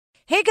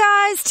Hey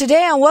guys,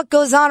 today on What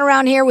Goes On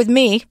Around Here with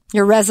me,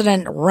 your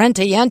resident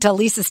rent-a-yenta,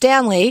 Lisa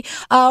Stanley,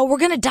 we're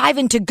going to dive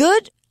into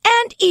good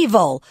and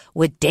evil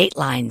with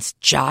Dateline's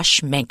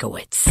Josh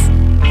Mankiewicz.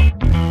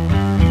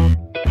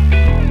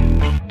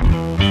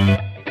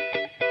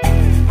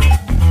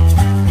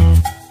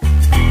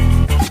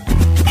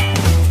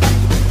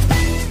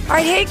 All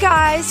right, hey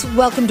guys,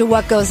 welcome to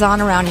What Goes On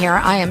Around Here.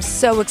 I am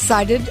so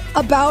excited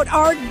about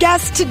our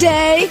guest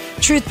today.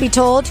 Truth be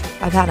told,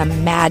 I've had a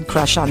mad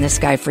crush on this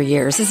guy for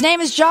years. His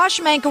name is Josh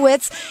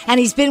Mankiewicz, and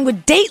he's been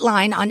with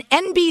Dateline on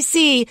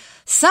NBC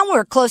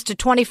somewhere close to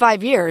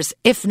 25 years,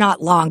 if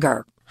not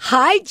longer.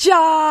 Hi,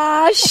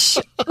 Josh.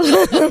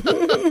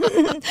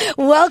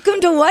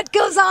 Welcome to What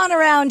Goes On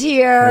Around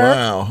Here.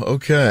 Wow,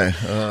 okay.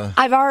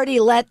 I've already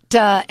let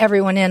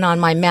everyone in on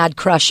my mad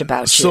crush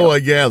about you. So I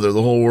gather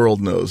the whole world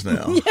knows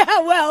now. Yeah,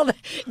 well,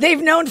 they've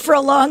known for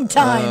a long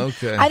time.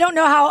 Okay. I don't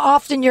know how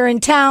often you're in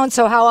town,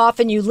 so how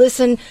often you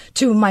listen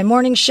to my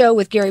morning show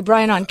with Gary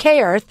Bryan on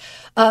K-Earth,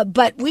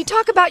 but we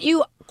talk about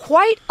you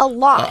quite a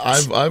lot.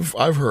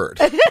 I've heard.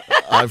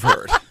 I've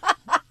heard.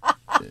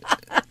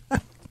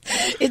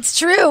 It's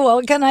true.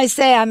 What can I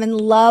say? I'm in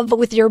love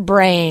with your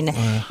brain.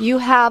 You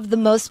have the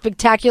most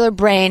spectacular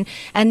brain,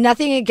 and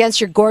nothing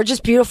against your gorgeous,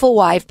 beautiful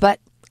wife, but,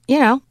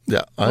 you know,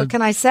 Yeah, what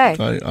can I say?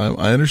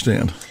 I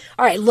understand.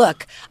 All right,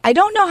 look, I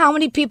don't know how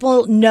many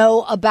people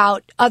know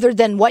about, other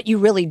than what you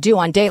really do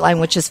on Dateline,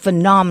 which is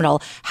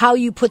phenomenal, how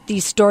you put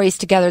these stories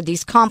together,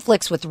 these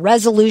conflicts with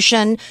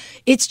resolution.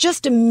 It's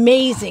just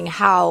amazing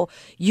how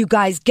you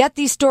guys get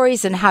these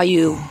stories and how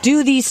you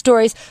do these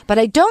stories. But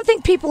I don't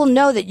think people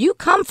know that you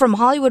come from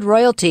Hollywood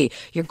royalty.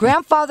 Your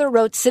grandfather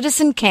wrote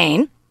Citizen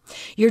Kane.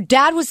 Your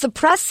dad was the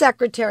press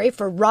secretary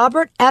for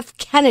Robert F.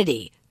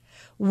 Kennedy.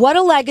 What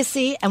a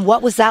legacy, and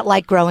what was that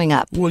like growing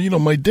up? Well, you know,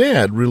 my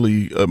dad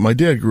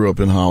grew up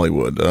in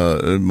Hollywood.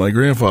 My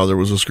grandfather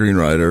was a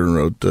screenwriter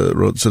and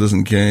wrote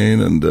Citizen Kane,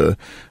 and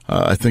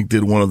I think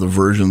did one of the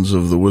versions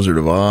of The Wizard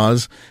of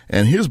Oz.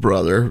 And his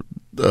brother,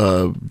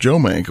 Joe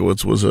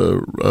Mankiewicz, was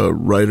a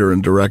writer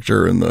and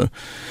director in the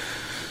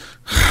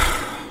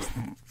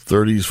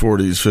 30s,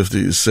 40s,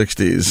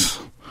 50s,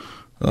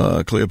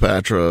 60s.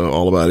 Cleopatra,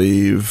 All About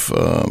Eve,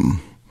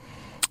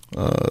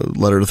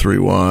 Letter to Three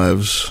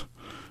Wives,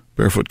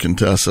 Barefoot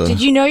Contessa.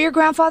 Did you know your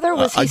grandfather?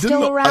 Was he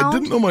still around? I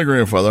didn't know my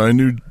grandfather. I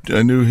knew Joe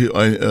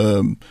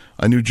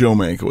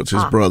Mankiewicz,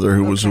 his brother,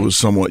 who was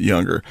somewhat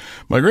younger.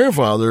 My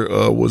grandfather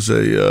was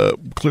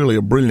clearly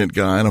a brilliant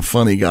guy and a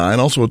funny guy,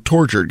 and also a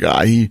tortured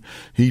guy.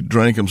 He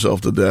drank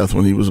himself to death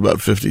when he was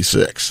about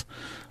 56.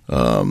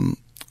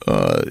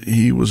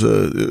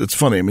 It's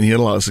funny. I mean, he had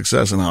a lot of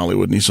success in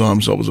Hollywood, and he saw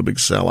himself as a big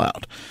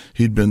sellout.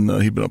 He'd been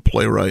a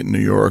playwright in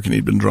New York, and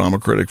he'd been drama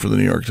critic for the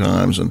New York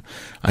Times, and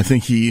I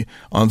think he,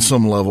 on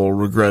some level,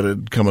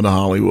 regretted coming to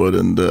Hollywood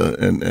and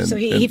so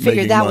he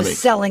figured that was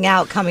selling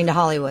out, coming to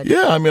Hollywood.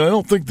 Yeah, I mean, I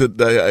don't think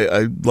that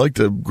I'd like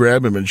to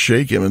grab him and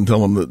shake him and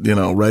tell him that, you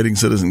know, writing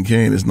Citizen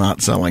Kane is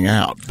not selling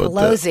out. But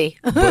Pelosi.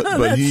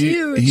 But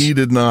he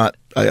did not.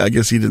 I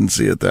guess he didn't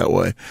see it that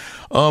way.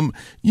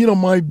 You know,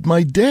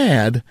 my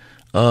dad.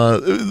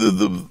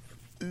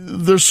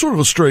 There's sort of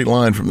a straight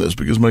line from this,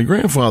 because my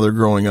grandfather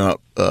growing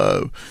up,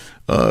 when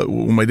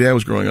my dad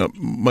was growing up,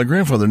 my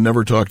grandfather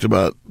never talked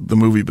about the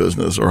movie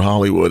business or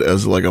Hollywood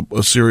as like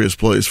a serious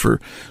place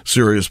for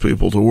serious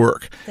people to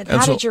work. Then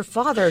how did your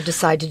father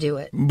decide to do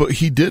it? But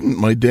he didn't.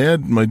 My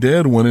dad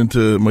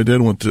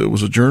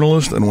was a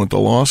journalist and went to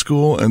law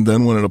school and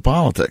then went into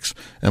politics.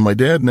 And my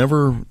dad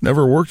never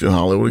worked in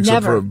Hollywood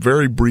except for a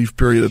very brief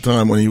period of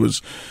time when he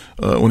was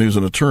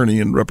an attorney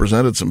and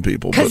represented some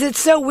people. Because it's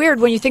so weird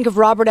when you think of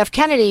Robert F.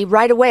 Kennedy,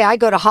 right away I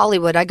go to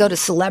Hollywood, I go to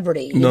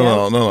celebrity.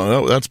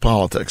 No, that's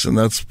politics, and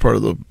that's part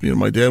of the, you know,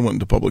 my dad went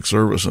into public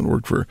service and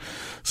worked for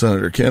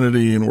Senator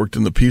Kennedy and worked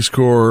in the Peace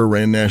Corps,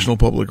 ran National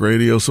Public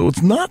Radio, so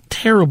it's not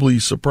terribly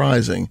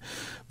surprising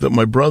that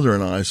my brother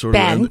and I sort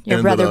of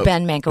ended up,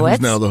 Ben Mankiewicz,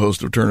 who's now the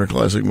host of Turner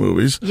Classic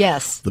Movies.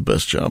 Yes. The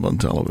best job on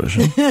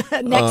television.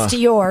 Next to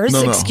yours,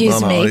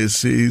 excuse me.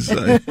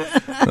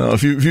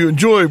 If you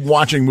enjoy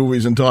watching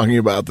movies and talking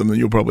about them, then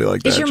you'll probably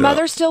like that Is your job.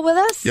 mother still with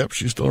us? Yep,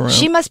 she's still around.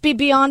 She must be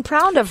beyond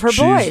proud of her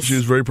boys.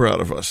 She's very proud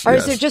of us. Or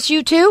is there just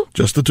you two?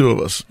 Just the two of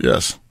us,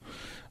 yes.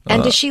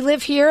 And does she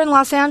live here in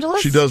Los Angeles?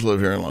 She does live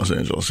here in Los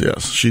Angeles,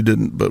 yes. She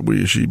didn't, but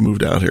she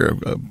moved out here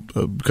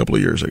a couple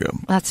of years ago.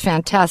 That's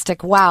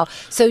fantastic. Wow.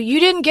 So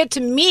you didn't get to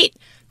meet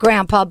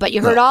Grandpa, but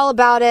you heard all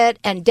about it,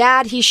 and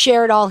Dad, he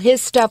shared all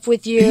his stuff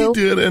with you. He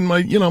did, and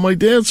my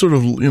dad sort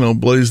of,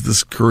 blazed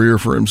this career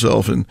for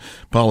himself in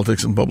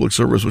politics and public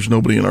service, which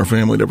nobody in our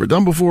family had ever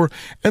done before.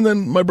 And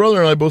then my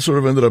brother and I both sort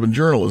of ended up in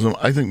journalism,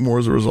 I think more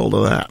as a result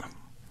of that.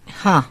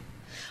 Huh.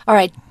 All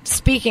right.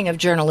 Speaking of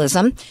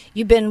journalism,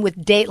 you've been with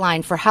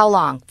Dateline for how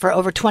long? For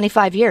over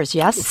 25 years,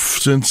 yes?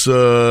 Since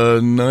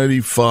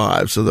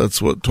 95, so that's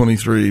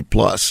 23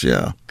 plus,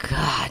 yeah.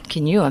 God,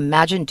 can you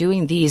imagine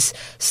doing these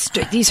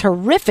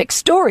horrific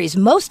stories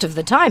most of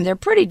the time? They're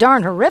pretty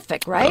darn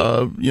horrific,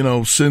 right?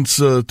 Since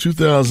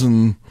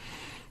 2000.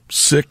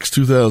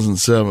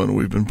 2007,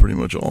 we've been pretty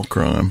much all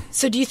crime.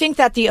 So do you think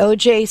that the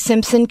O.J.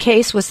 Simpson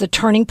case was the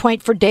turning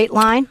point for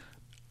Dateline?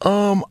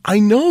 I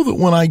know that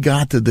when I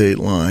got to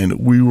Dateline,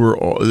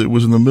 it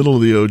was in the middle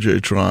of the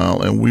O.J.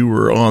 trial, and we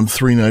were on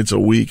 3 nights a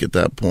week at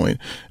that point,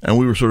 and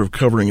we were sort of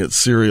covering it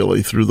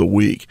serially through the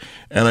week.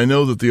 And I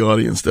know that the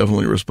audience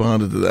definitely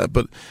responded to that.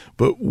 But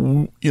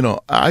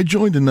I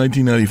joined in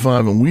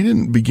 1995, and we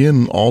didn't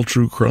begin All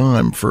True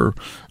Crime for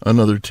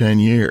another 10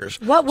 years.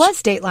 What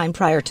was Dateline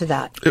prior to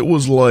that? It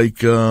was like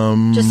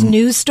just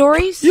news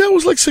stories? Yeah, it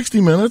was like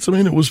 60 Minutes. I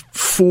mean, it was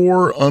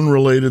 4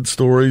 unrelated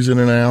stories in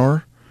an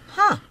hour.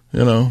 Huh.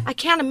 I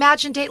can't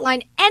imagine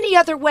Dateline any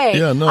other way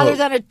other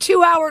than a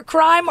 2-hour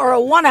crime or a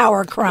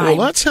 1-hour crime.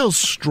 Well, that's how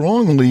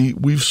strongly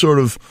we've sort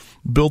of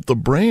built the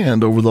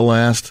brand over the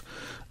last,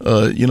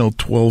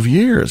 12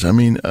 years. I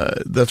mean,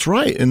 that's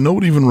right. And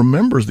nobody even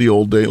remembers the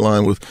old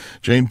Dateline with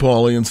Jane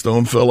Pauley and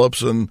Stone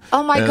Phillips. Oh,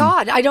 my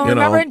God. I don't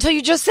remember it until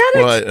you just said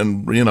it. Right.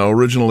 And,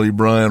 originally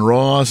Brian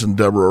Ross and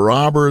Deborah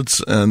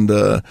Roberts and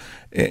a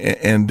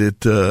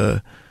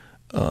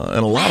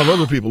lot of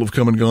other people have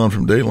come and gone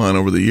from Dateline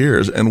over the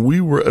years. And we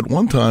were, at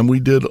one time, we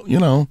did,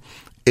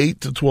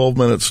 8 to 12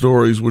 minute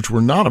stories, which were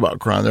not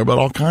about crime. They're about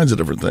all kinds of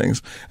different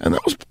things. And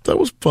that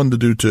was fun to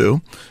do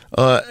too.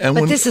 But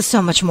this is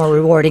so much more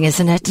rewarding,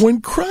 isn't it?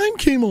 When crime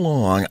came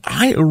along,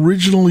 I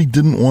originally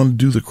didn't want to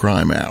do the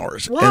crime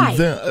hours. Why? And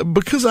then,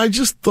 because I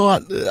just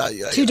thought...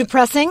 Too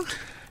depressing?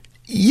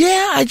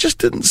 Yeah, I just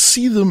didn't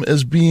see them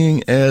as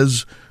being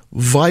as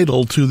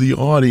vital to the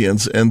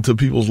audience and to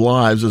people's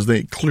lives as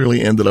they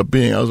clearly ended up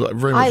being. I was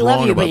very much wrong about that. I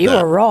love you, but you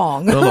were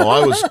wrong. No,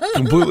 I was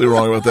completely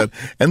wrong about that.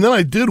 And then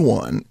I did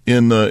one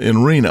in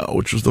Reno,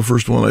 which was the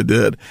first one I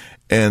did.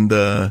 And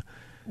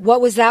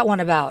what was that one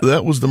about?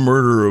 That was the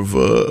murder of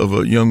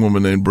a young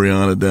woman named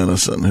Breonna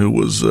Dennison, who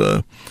was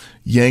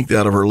yanked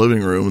out of her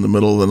living room in the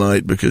middle of the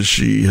night because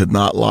she had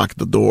not locked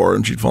the door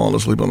and she'd fallen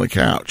asleep on the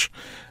couch.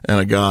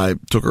 And a guy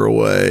took her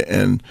away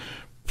and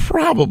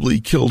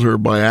probably killed her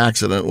by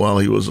accident while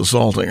he was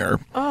assaulting her,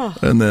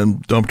 and then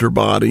dumped her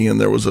body.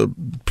 And there was a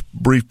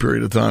brief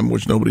period of time in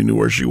which nobody knew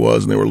where she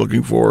was, and they were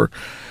looking for her.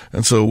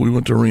 And so we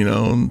went to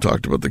Reno and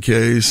talked about the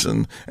case,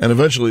 and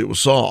eventually it was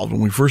solved. When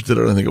we first did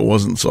it, I think it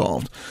wasn't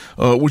solved,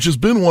 which has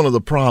been one of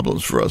the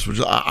problems for us, which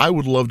I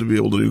would love to be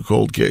able to do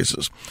cold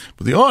cases.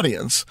 But the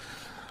audience,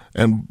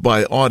 and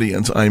by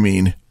audience, I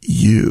mean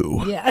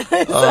you. Yeah.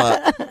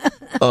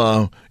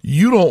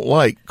 You don't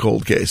like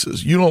cold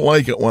cases. You don't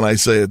like it when I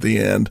say at the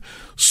end,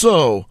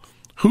 so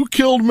who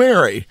killed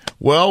Mary?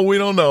 Well, we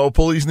don't know.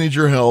 Police need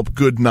your help.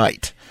 Good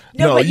night.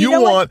 No, but you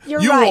want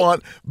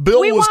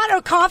Bill. We want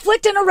a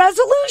conflict and a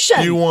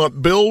resolution. You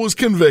want Bill was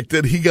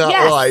convicted. He got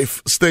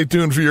life. Stay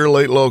tuned for your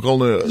late local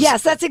news.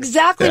 Yes, that's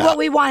exactly what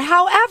we want.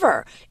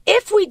 However,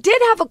 if we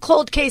did have a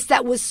cold case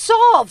that was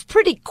solved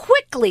pretty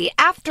quickly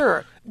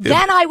after,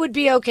 then I would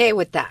be okay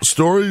with that.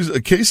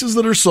 Cases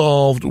that are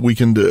solved, we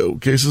can do.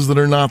 Cases that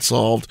are not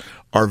solved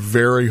are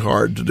very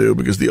hard to do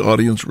because the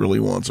audience really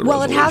wants a resolution.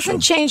 Well, it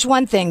hasn't changed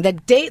one thing,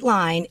 that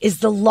Dateline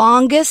is the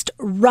longest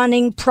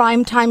running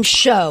primetime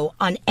show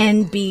on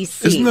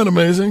NBC. Isn't that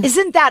amazing?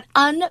 Isn't that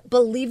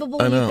unbelievable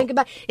when you think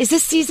about it? Is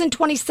this season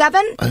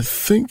 27? I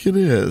think it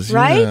is.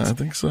 Right? Yeah, I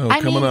think so.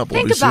 Coming up.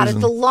 Think about it.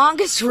 The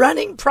longest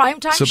running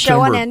primetime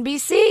show on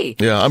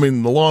NBC. Yeah, I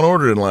mean, the Law and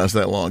Order didn't last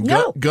that long.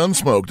 No.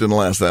 Gunsmoke didn't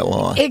last that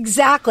long.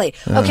 Exactly.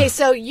 Okay,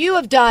 so you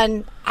have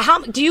done...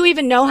 do you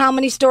even know how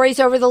many stories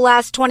over the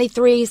last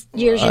 23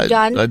 years you've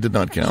done? I did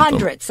not count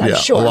Hundreds, them. I'm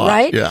sure, a lot,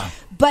 right? Yeah.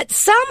 But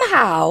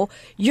somehow,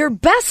 your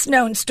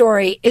best-known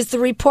story is the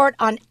report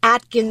on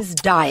Atkins'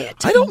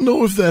 diet. I don't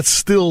know if that's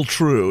still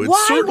true.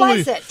 Why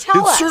was it?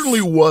 Tell us. It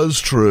certainly was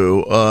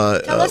true.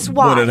 Tell us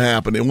why. When it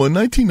happened. Well, in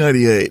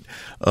 1998,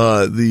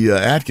 the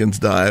Atkins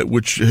diet,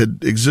 which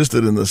had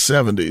existed in the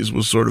 70s,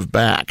 was sort of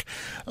back.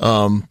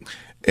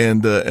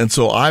 And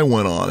so I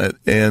went on it,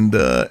 and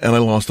I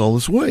lost all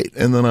this weight,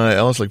 and then I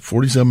lost like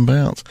 47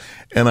 pounds,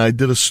 and I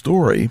did a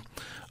story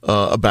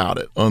about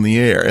it on the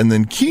air, and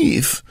then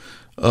Keith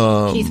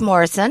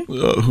Morrison,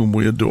 whom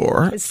we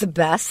adore, it's the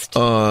best.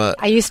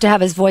 I used to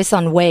have his voice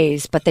on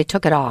Waze, but they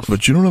took it off.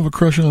 But you don't have a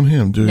crush on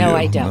him, do you? No,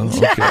 I don't.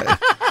 No? Okay.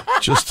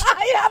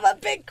 I have a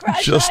big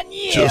crush on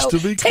you. Just to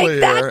be clear,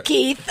 take that,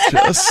 Keith.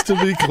 Just to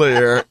be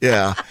clear,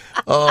 yeah.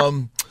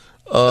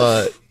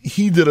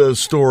 He did a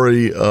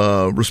story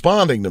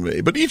responding to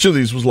me, but each of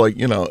these was like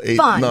 8,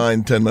 fun.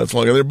 9, 10 minutes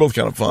long, and they're both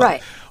kind of fun.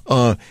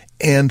 Right.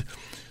 And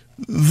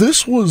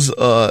this was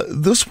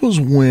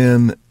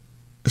when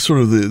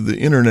sort of the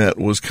internet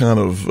was kind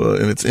of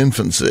in its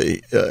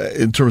infancy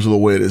in terms of the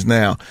way it is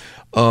now.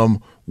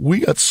 We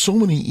got so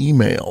many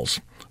emails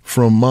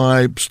from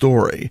my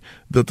story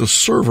that the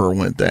server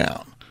went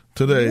down.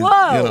 Today,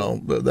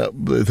 that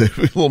they have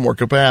a little more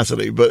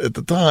capacity, but at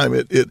the time,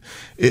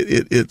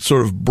 it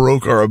sort of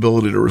broke our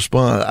ability to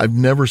respond. I've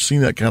never seen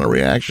that kind of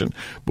reaction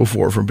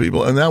before from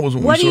people, and that was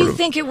when What do you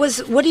think it was?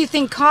 What do you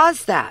think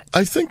caused that?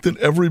 I think that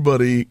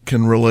everybody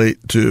can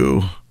relate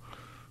to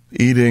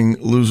eating,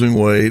 losing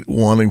weight,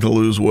 wanting to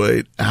lose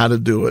weight, how to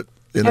do it,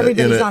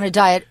 Everybody's on a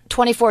diet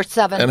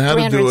 24/7, and how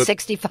to do it,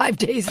 365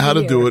 days a how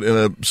year. to do it in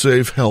a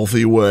safe,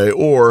 healthy way.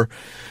 Or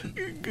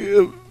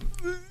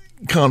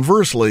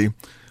conversely,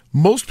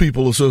 most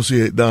people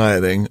associate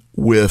dieting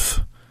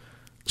with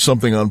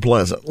something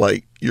unpleasant,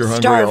 like you're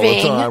hungry Starving. all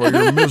the time,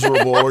 or you're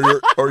miserable,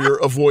 or you're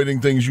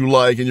avoiding things you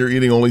like, and you're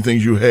eating only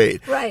things you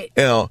hate. Right.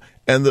 And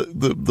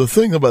the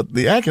thing about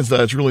the Atkins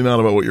diet is really not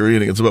about what you're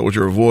eating; it's about what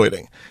you're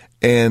avoiding.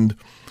 And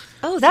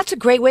oh, that's a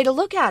great way to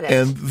look at it.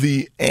 and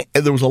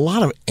there was a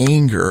lot of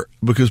anger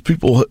because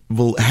people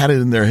had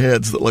it in their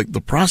heads that like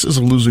the process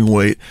of losing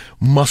weight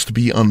must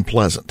be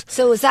unpleasant.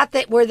 So is that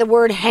where the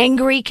word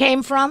hangry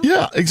came from?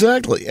 Yeah,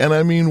 exactly. And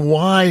I mean,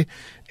 why?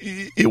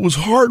 It was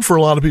hard for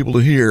a lot of people to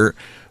hear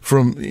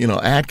from,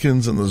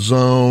 Atkins and the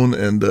Zone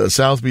and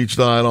South Beach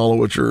Diet, all of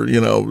which are,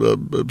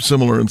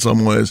 similar in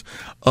some ways,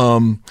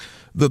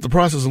 that the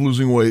process of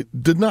losing weight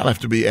did not have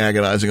to be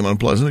agonizing and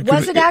unpleasant.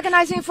 Was it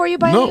agonizing for you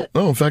by No,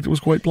 in fact, it was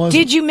quite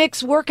pleasant. Did you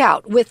mix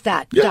workout with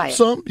that diet?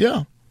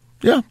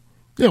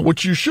 Yeah,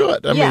 which you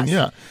should. I mean,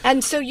 yeah.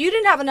 And so you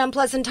didn't have an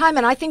unpleasant time,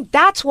 and I think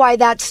that's why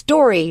that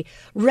story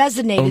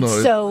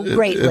resonated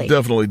greatly. It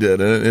definitely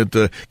did. And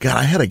God,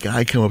 I had a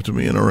guy come up to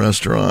me in a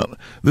restaurant.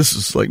 This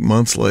is like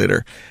months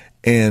later,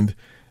 and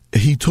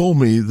he told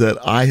me that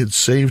I had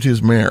saved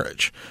his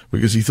marriage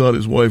because he thought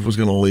his wife was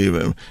going to leave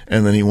him.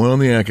 And then he went on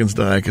the Atkins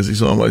diet because he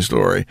saw my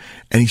story,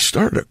 and he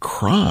started to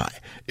cry.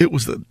 It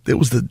was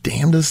the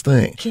damnedest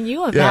thing. Can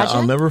you imagine? Yeah,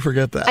 I'll never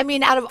forget that. I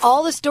mean, out of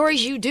all the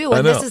stories you do,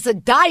 and this is a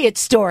diet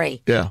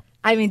story. Yeah.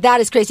 I mean, that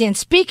is crazy. And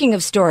speaking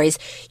of stories,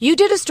 you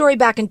did a story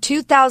back in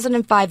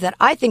 2005 that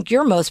I think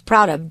you're most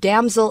proud of,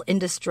 Damsel in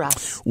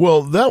Distress.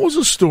 Well, that was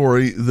a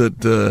story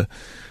that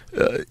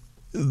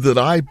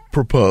I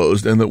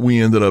proposed and that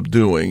we ended up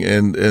doing,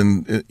 and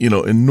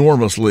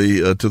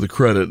enormously to the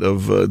credit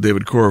of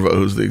David Corvo,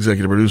 who's the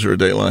executive producer at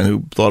Dateline,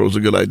 who thought it was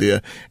a good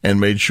idea and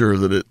made sure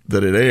that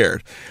it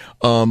aired.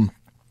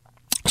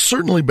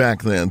 Certainly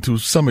back then, to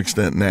some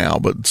extent now,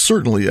 but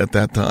certainly at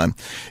that time,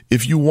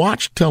 if you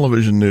watched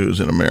television news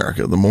in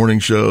America, the morning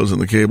shows and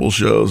the cable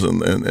shows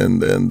and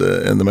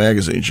the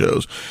magazine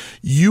shows,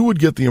 you would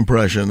get the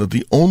impression that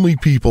the only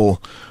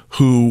people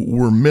who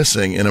were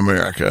missing in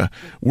America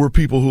were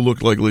people who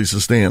looked like Lisa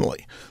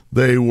Stanley.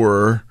 They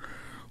were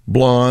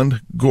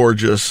blonde,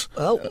 gorgeous.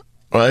 Oh.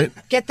 Right?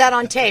 Get that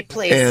on tape,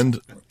 please.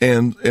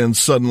 And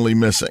suddenly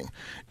missing.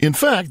 In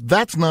fact,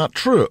 that's not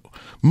true.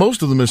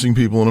 Most of the missing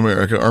people in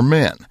America are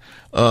men.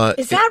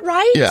 Is that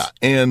right? Yeah,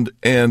 and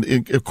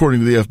according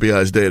to the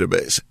FBI's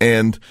database,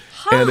 and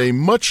a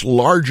much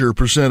larger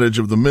percentage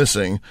of the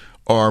missing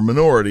are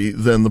minority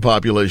than the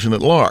population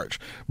at large.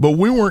 But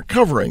we weren't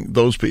covering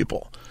those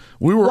people.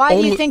 Why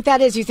do you think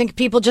that is? You think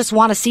people just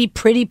want to see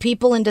pretty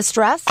people in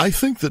distress? I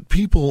think that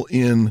people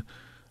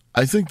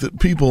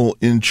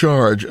in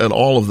charge at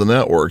all of the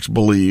networks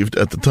believed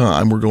at the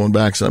time, we're going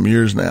back some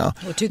years now,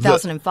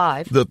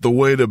 2005, that the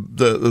way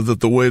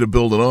to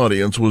build an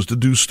audience was to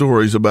do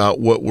stories about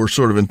what were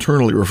sort of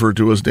internally referred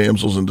to as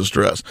damsels in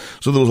distress.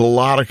 So there was a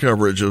lot of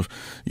coverage of,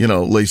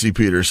 Lacey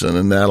Peterson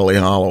and Natalie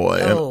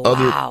Holloway and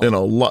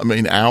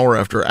other, hour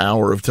after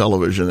hour of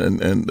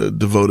television and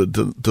devoted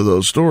to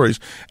those stories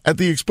at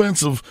the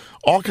expense of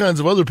all kinds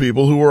of other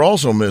people who were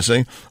also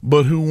missing,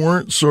 but who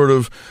weren't sort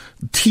of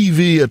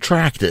TV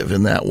attractive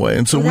in that way.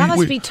 And so that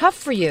must be tough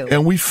for you.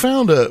 And we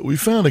found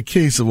a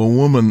case of a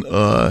woman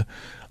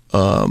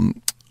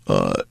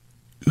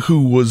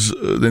who was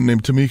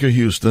named Tamika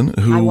Houston,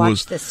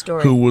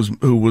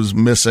 who was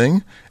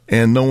missing,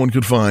 and no one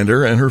could find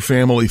her, and her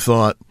family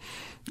thought,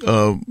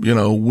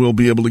 we'll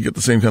be able to get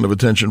the same kind of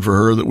attention for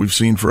her that we've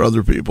seen for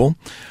other people.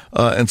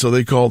 And so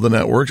they called the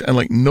networks,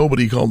 and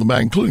nobody called them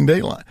back, including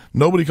Dateline.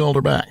 Nobody called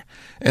her back.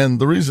 And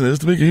the reason is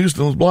Tamika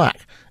Houston was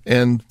black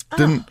and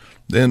didn't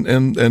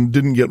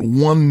get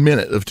 1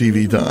 minute of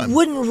TV time.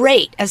 Wouldn't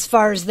rate as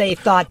far as they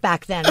thought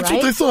back then, That's right?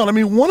 what they thought. I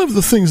mean, one of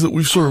the things that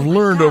we've sort of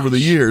learned over the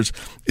years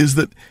is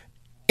that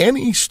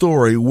any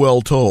story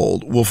well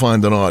told will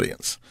find an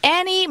audience.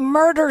 Any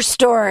murder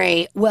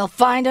story will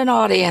find an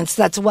audience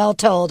that's well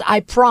told.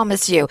 I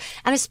promise you.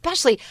 And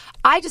especially,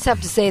 I just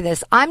have to say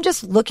this. I'm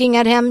just looking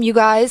at him, you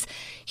guys.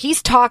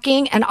 He's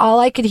talking, and all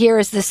I could hear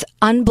is this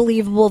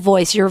unbelievable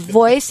voice. Your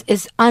voice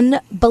is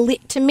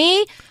to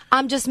me,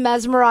 I'm just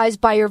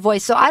mesmerized by your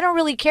voice. So I don't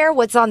really care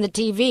what's on the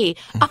TV.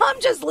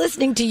 I'm just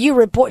listening to you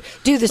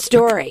do the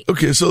story.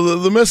 Okay, so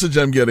the message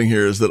I'm getting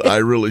here is that I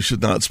really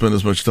should not spend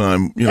as much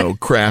time,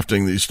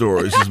 crafting these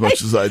stories as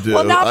much as I do.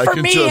 Well, not for I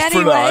can me just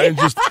anyway. I can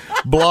just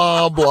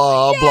blah,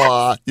 blah,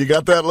 blah. You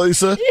got that,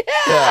 Lisa?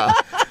 Yeah.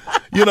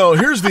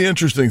 Here's the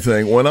interesting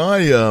thing.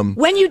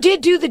 When you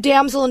did do the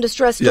damsel in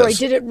distress story, yes.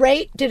 Did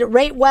it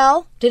rate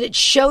well? Did it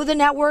show the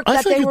network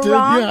that they were did.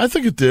 wrong? Yeah, I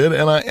think it did.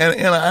 And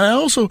I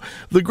also,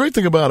 the great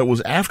thing about it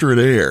was after it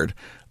aired,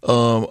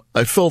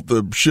 I felt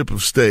the ship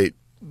of state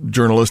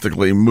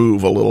journalistically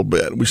move a little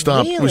bit. We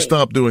stopped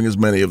Really? doing as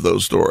many of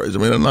those stories. I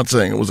mean, I'm not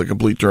saying it was a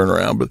complete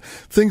turnaround, but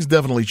things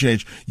definitely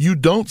changed. You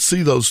don't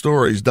see those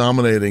stories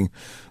dominating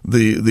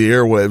the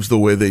airwaves the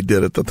way they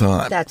did at the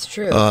time. That's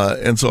true.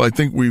 And so I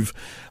think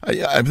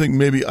I think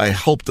maybe I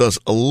helped us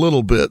a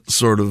little bit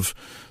sort of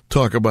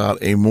talk about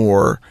a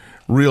more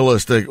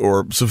realistic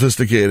or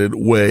sophisticated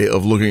way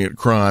of looking at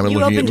crime and You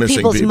looking at opened missing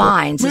people's people.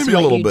 minds is Maybe a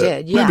what little you bit.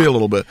 did, yeah. Maybe a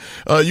little bit.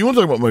 You want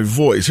to talk about my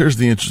voice? Here's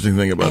the interesting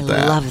thing about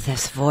that. I love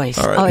this voice.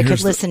 All right, I could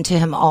here's listen to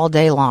him all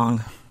day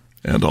long.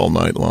 And all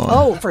night long.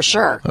 Oh, for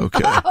sure.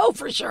 Okay. Oh,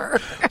 for sure.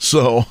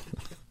 So,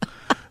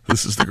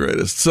 this is the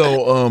greatest.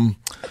 So,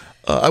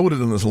 I would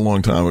have done this a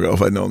long time ago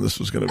if I'd known this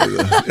was going to be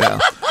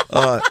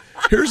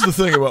here's the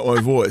thing about my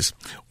voice.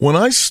 When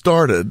I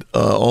started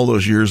all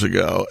those years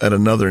ago at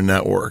another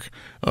network,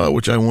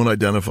 which I won't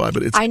identify,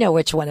 but I know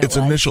which one it its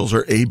was. initials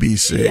are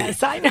ABC.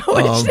 Yes, I know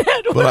which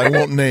network. But I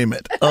won't name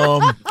it.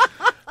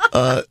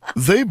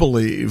 They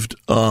believed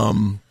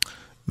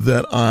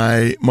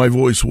that my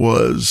voice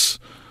was...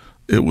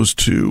 It was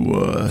too...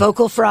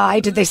 vocal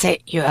fry? Did they say,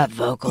 you have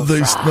vocal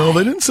fry? No,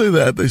 they didn't say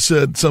that. They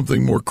said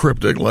something more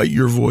cryptic, like,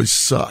 your voice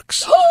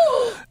sucks.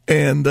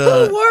 And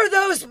Who were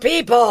those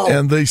people?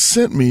 And they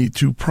sent me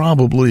to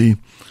probably,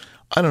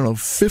 I don't know,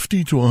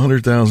 $50,000 to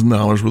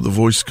 $100,000 worth of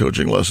voice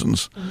coaching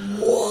lessons.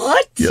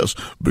 What? Yes,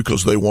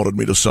 because they wanted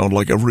me to sound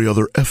like every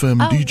other FM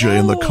DJ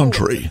in the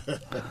country.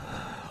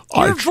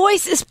 Your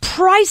voice is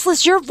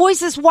priceless. Your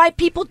voice is why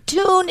people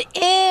tune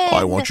in.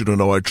 I want you to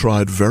know I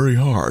tried very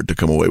hard to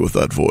come away with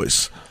that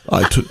voice.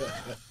 I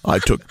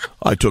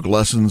took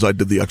lessons. I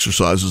did the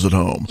exercises at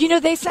home. You know,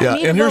 they sent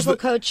me to vocal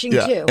coaching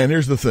too. And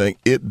here's the thing.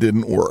 It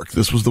didn't work.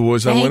 This was the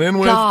voice I went in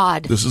with.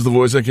 God. This is the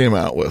voice I came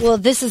out with. Well,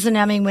 this is an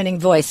Emmy-winning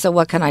voice, so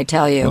what can I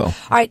tell you? Well, all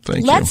right,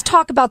 thank let's you.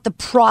 talk about the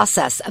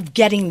process of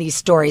getting these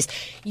stories.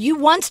 You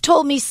once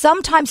told me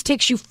sometimes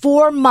takes you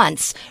 4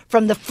 months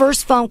from the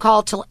first phone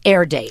call till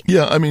air date.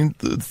 Yeah, I mean,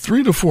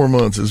 3 to 4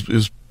 months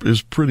is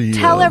pretty...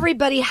 Tell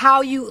everybody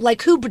how you,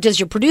 like, who does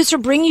your producer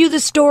bring you the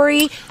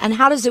story, and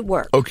how does it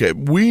work? Okay,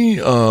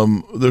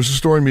 there's a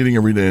story meeting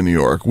every day in New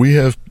York. We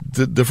have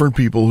different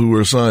people who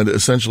are assigned to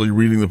essentially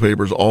reading the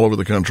papers all over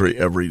the country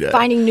every day.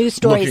 Finding news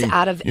stories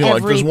out of every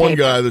like there's one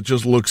paper. guy that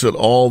just looks at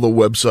all the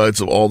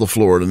websites of all the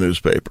Florida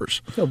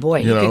newspapers. Oh, boy,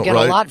 you could get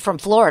right? a lot from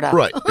Florida.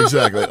 Right,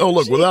 exactly. Oh,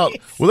 look,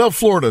 without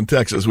Florida and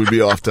Texas, we'd be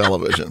off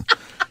television.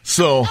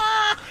 So...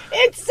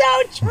 It's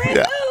so true!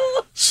 Yeah.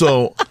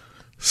 So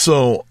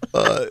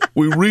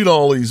we read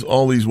all these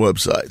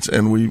websites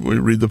and we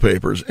read the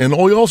papers. And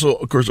we also,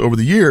 of course, over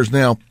the years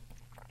now,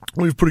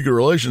 we have pretty good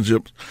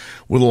relationships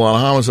with a lot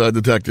of homicide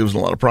detectives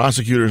and a lot of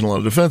prosecutors and a lot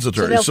of defense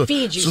attorneys. they'll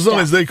feed you so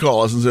sometimes stuff. they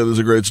call us and say, there's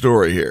a great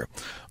story here.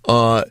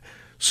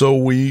 So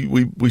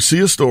we see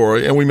a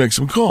story and we make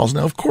some calls.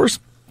 Now, of course,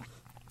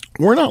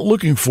 we're not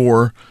looking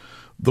for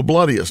the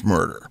bloodiest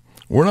murder.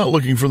 We're not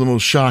looking for the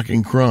most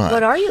shocking crime.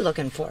 What are you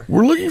looking for?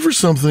 We're looking for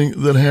something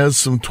that has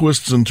some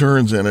twists and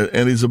turns in it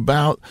and is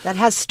about... That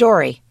has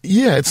story.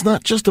 Yeah, it's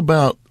not just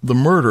about the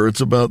murder.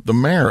 It's about the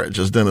marriage,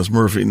 as Dennis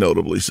Murphy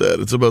notably said.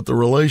 It's about the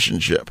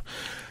relationship.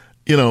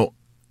 You know,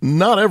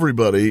 not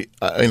everybody,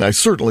 and I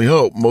certainly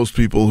hope most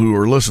people who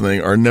are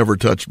listening are never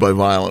touched by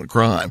violent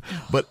crime,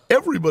 but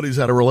everybody's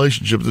had a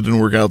relationship that didn't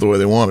work out the way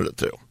they wanted it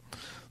to.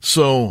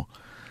 So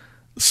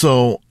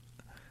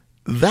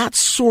that's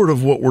sort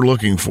of what we're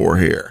looking for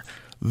here.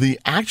 The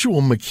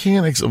actual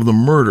mechanics of the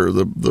murder,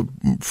 the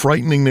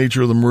frightening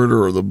nature of the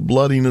murder or the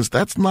bloodiness,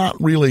 that's not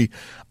really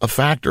a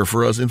factor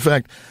for us. In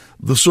fact,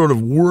 the sort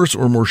of worse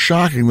or more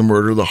shocking the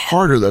murder, the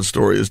harder that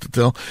story is to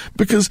tell.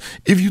 Because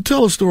if you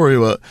tell a story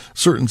about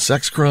certain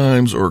sex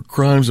crimes or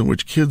crimes in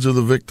which kids are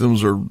the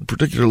victims or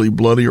particularly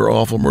bloody or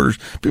awful murders,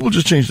 people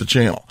just change the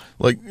channel.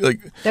 Like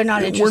They're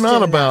not interested We're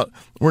not in about.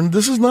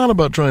 This is not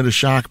about trying to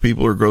shock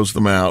people or gross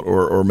them out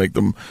or make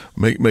them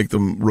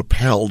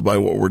repelled by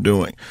what we're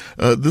doing.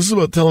 This is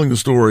about telling the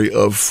story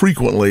of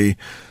frequently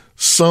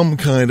some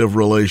kind of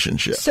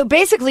relationship. So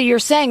basically you're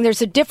saying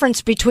there's a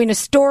difference between a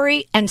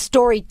story and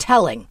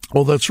storytelling.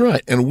 Well, that's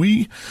right. And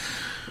we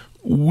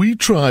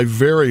try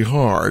very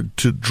hard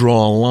to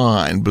draw a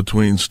line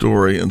between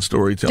story and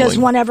storytelling. Does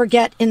one ever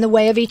get in the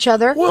way of each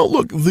other? Well,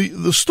 look,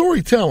 the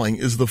storytelling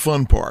is the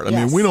fun part. I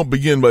Yes. mean, we don't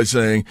begin by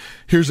saying,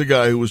 here's a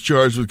guy who was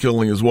charged with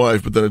killing his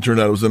wife, but then it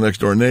turned out it was the next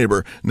door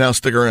neighbor. Now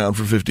stick around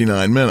for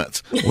 59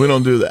 minutes. We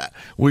don't do that.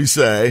 We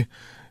say,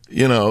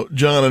 you know,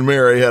 John and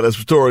Mary had a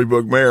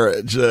storybook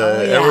marriage.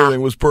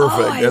 Everything was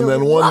perfect. I And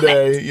then one love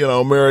day, you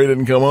know, Mary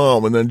didn't come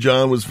home. And then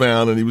John was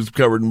found and he was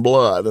covered in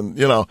blood. And,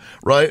 you know,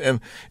 right? And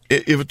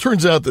if it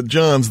turns out that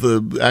John's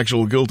the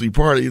actual guilty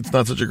party, it's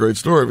not such a great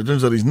story. If it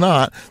turns out he's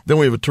not, then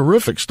we have a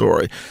terrific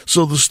story.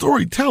 So the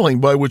storytelling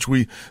by which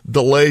we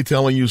delay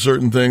telling you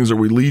certain things or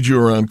we lead you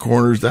around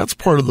corners, that's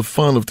part of the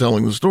fun of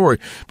telling the story.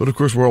 But of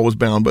course, we're always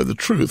bound by the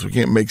truth. We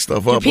can't make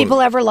stuff up. Do people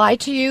ever lie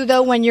to you,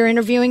 though, when you're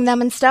interviewing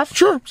them and stuff?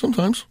 Sure,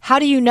 sometimes. How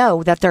do you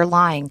know that they're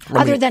lying?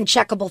 Other than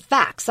checkable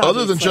facts,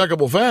 Other than obviously.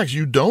 checkable facts,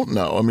 you don't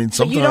know. I mean,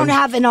 sometimes You don't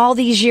have in all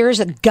these years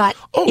a gut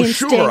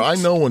instinct. Sure. I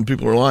know when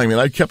people are lying. I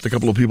mean, I kept a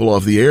couple of people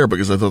off the air air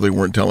because I thought they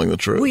weren't telling the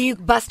truth. Will you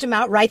bust them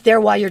out right there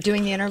while you're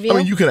doing the interview? I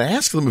mean, you can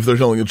ask them if they're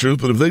telling the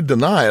truth, but if they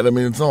deny it, I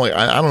mean, it's not like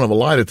I don't have a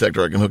lie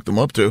detector I can hook them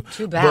up to.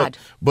 Too bad.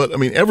 But I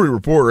mean, every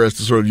reporter has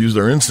to sort of use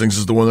their instincts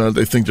as to whether or not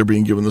they think they're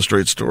being given the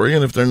straight story.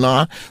 And if they're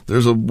not,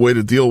 there's a way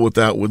to deal with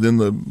that within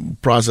the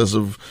process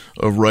of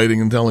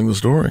writing and telling the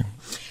story.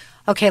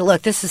 Okay,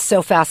 look, this is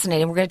so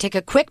fascinating. We're going to take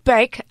a quick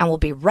break, and we'll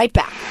be right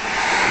back.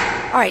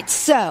 All right,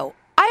 so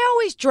I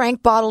always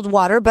drank bottled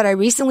water, but I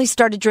recently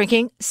started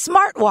drinking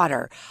Smart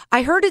Water.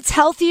 I heard it's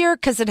healthier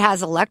because it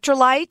has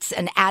electrolytes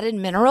and added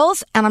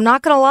minerals, and I'm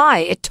not going to lie,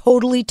 it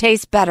totally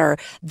tastes better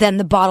than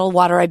the bottled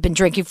water I've been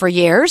drinking for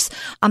years.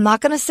 I'm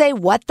not going to say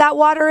what that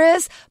water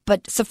is,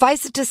 but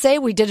suffice it to say,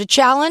 we did a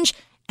challenge,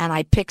 and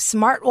I picked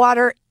Smart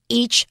Water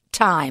each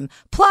time.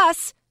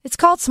 Plus, it's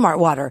called Smart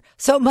Water,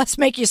 so it must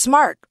make you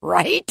smart,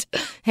 right?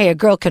 Hey, a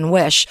girl can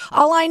wish.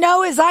 All I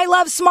know is I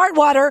love Smart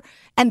Water,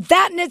 and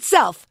that in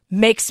itself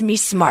makes me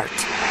smart.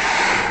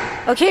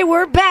 Okay,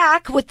 we're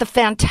back with the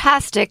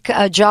fantastic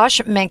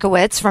Josh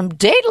Mankiewicz from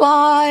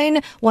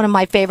Dateline, one of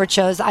my favorite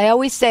shows. I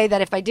always say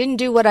that if I didn't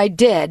do what I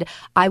did,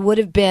 I would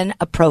have been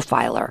a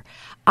profiler.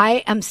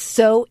 I am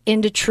so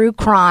into true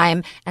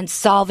crime and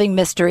solving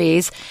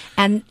mysteries,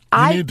 and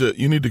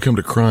you need to come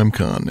to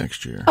CrimeCon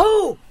next year.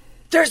 Oh!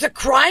 There's a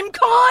Crime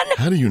Con?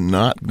 How do you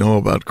not know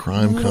about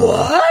Crime Con?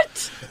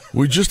 What?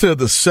 We just had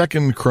the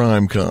second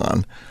Crime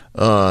Con.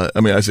 I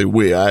mean, I say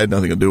we. I had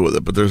nothing to do with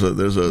it, but there's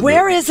a.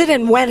 Where is it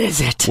and when is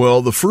it?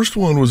 Well, the first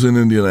one was in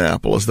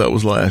Indianapolis. That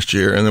was last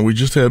year, and then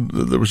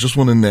there was just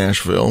one in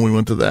Nashville, and we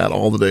went to that.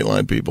 All the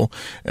Dateline people,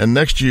 and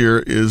next year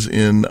is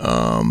in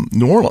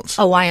New Orleans.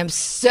 Oh, I am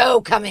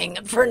so coming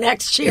for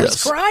next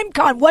year's Crime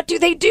Con. What do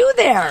they do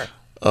there?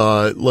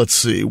 Let's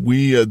see.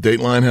 We,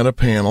 Dateline had a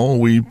panel.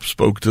 We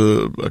spoke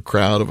to a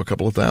crowd of a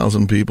couple of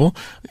thousand people.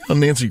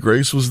 Nancy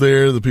Grace was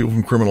there. The people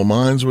from Criminal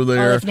Minds were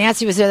there. Oh, if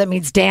Nancy was there, that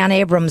means Dan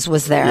Abrams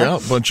was there. Yeah, a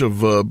bunch of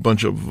bloggers,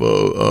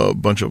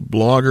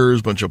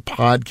 bunch of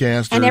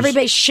podcasters. And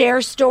everybody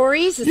shares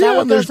stories? Is that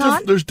what goes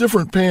on? There's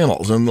different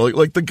panels. And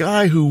like the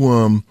guy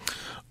who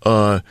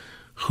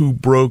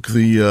broke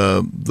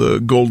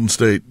the Golden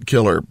State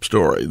Killer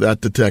story,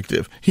 that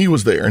detective. He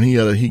was there, and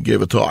he gave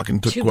a talk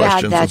and took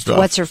questions and stuff.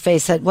 What's her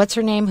face? What's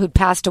her name? Who'd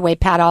passed away?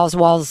 Pat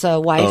Oswald's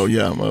wife. Oh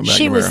yeah,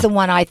 she was the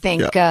one I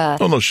think. Yeah.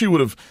 Oh no, she would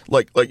have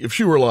like if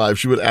she were alive,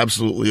 she would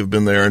absolutely have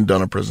been there and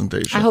done a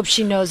presentation. I hope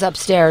she knows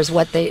upstairs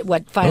what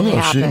finally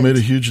happened. She made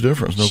a huge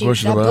difference. No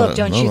question about book, it.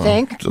 Don't you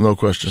think? No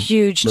question.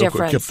 Huge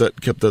difference.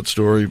 Kept that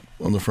story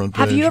on the front page.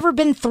 Have you ever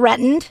been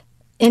threatened?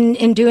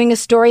 In doing a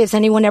story, has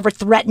anyone ever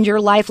threatened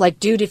your life? Like,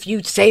 dude, if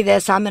you say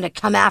this, I'm going to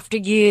come after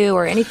you,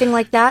 or anything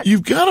like that?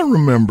 You've got to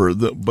remember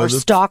that. Or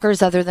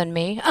stalkers other than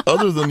me?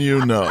 Other than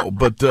you, no.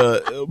 But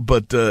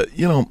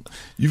you know,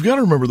 you've got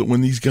to remember that when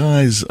these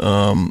guys,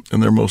 and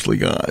they're mostly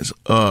guys,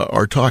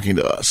 are talking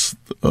to us,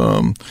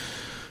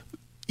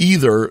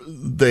 either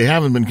they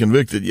haven't been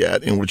convicted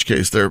yet, in which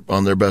case they're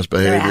on their best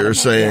behavior,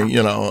 saying,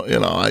 you're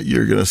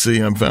going to see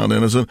I'm found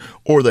innocent,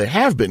 or they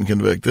have been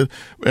convicted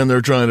and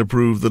they're trying to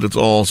prove that it's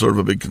all sort of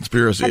a big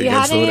conspiracy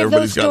against them and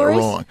everybody's got it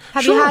wrong.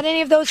 Have you had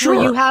any of those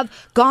where you have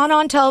gone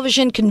on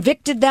television,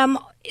 convicted them,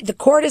 the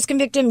court has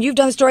convicted them, you've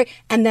done the story,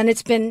 and then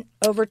it's been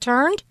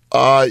overturned?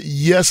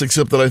 Yes,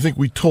 except that I think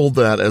we told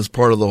that as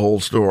part of the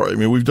whole story. I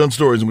mean, we've done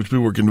stories in which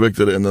people were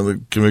convicted and then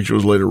the conviction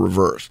was later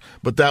reversed.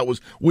 But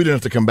we didn't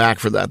have to come back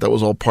for that. That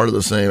was all part of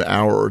the same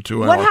hour or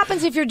 2 hours. What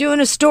happens if you're doing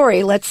a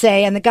story, let's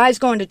say, and the guy's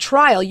going to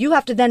trial? You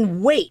have to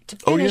then wait to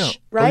finish,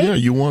 right? Oh,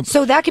 yeah,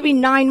 So that could be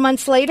 9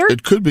 months later?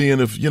 It could be, and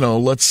if,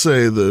 let's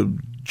say the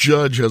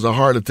judge has a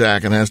heart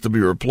attack and has to be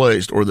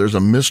replaced, or there's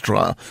a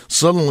mistrial,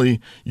 suddenly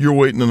you're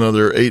waiting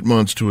another 8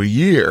 months to a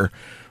year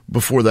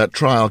before that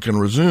trial can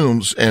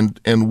resume,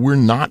 and we're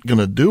not going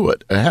to do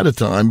it ahead of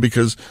time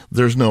because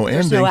there's no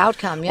ending. There's no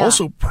outcome, yeah.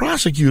 Also,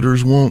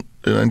 prosecutors won't,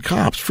 and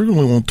cops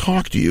frequently won't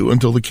talk to you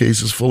until the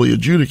case is fully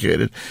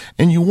adjudicated,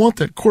 and you want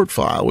that court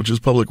file, which is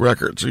public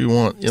record. So you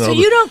want, So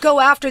you don't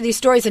go after these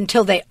stories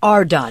until they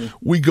are done.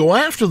 We go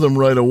after them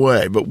right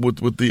away, but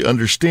with the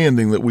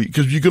understanding that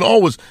because you can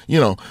always,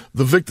 the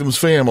victim's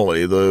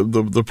family,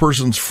 the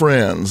person's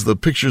friends, the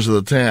pictures of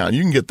the town,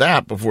 you can get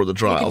that before the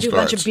trial starts. You can do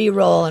a bunch of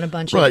B-roll and a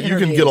bunch of interviews. Right,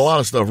 you can get a lot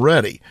of stuff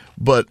ready,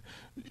 but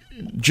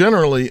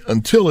generally,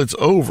 until it's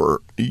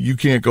over, you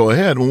can't go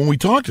ahead. And when we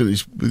talk to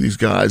these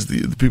guys,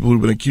 the people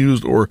who've been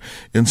accused or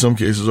in some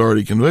cases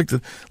already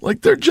convicted,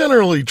 like they're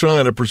generally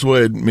trying to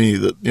persuade me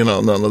that,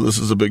 no, this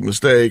is a big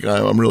mistake.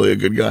 I'm really a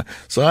good guy.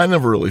 So I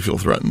never really feel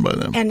threatened by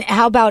them. And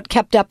how about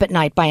kept up at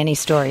night by any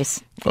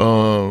stories?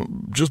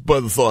 Just by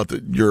the thought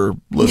that you're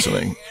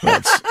listening.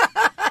 That's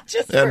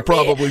and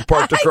probably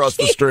parked across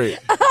the street.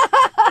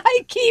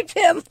 I keep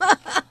him.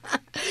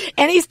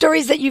 Any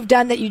stories that you've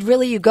done that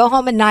you go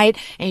home at night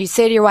and you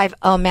say to your wife,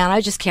 oh man,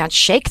 I just can't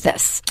shake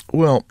this?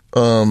 Well,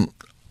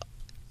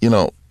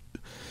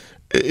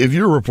 if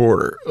you're a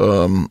reporter,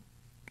 no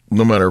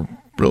matter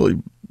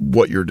really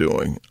what you're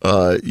doing,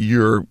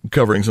 you're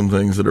covering some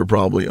things that are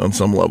probably on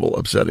some level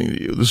upsetting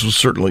to you. This was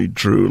certainly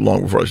true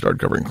long before I started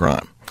covering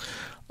crime.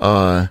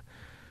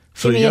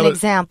 Give me an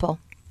example.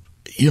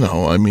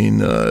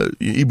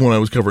 even when I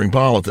was covering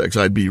politics,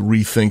 I'd be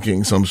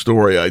rethinking some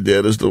story I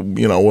did as to,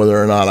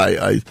 whether or not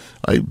I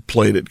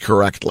played it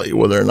correctly,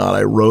 whether or not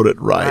I wrote it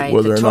right,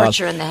 whether the or not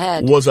torture in the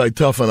head. Was I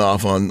tough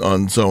enough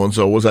on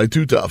so-and-so? Was I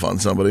too tough on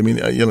somebody? I mean,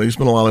 you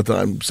spend a lot of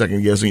time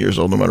second-guessing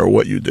yourself no matter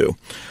what you do.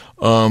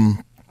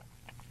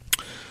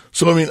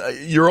 So, I mean,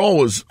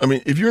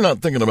 if you're not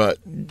thinking about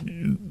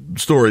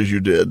stories you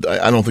did,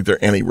 I don't think there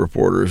are any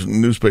reporters,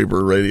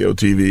 newspaper, radio,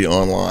 TV,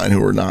 online,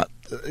 who are not,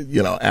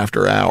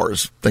 after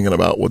hours thinking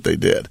about what they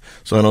did.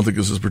 So I don't think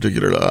this is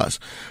particular to us.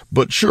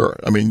 But sure,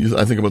 I mean,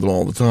 I think about them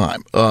all the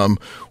time.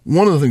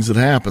 One of the things that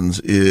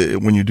happens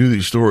when you do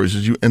these stories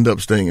is you end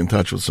up staying in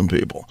touch with some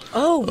people.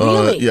 Oh,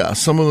 really? Yeah,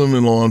 some of them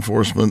in law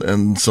enforcement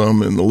and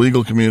some in the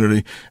legal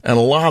community, and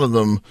a lot of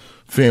them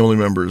family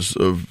members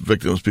of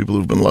victims, people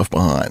who've been left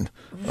behind.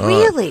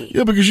 Really?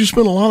 Yeah, because you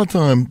spend a lot of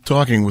time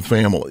talking with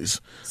families.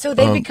 So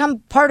they become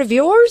part of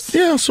yours?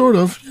 Yeah, sort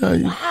of.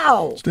 Yeah,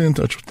 wow. Stay in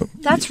touch with them.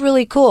 That's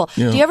really cool.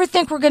 Yeah. Do you ever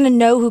think we're going to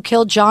know who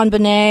killed John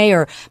Bonet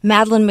or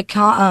Madeleine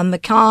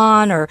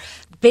McCann or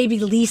Baby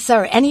Lisa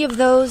or any of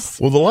those?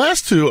 Well, the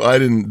last two I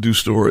didn't do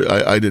story.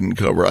 I didn't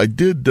cover. I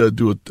did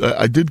do it.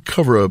 I did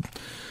cover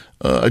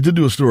I did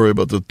do a story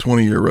about the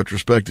 20-year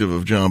retrospective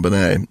of John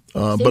Bonet,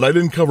 but I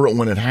didn't cover it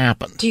when it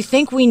happened. Do you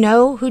think we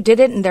know who did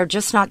it and they're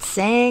just not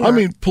saying? I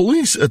mean,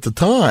 police at the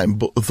time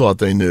thought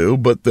they knew,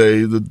 but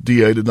the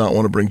DA did not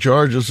want to bring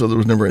charges, so there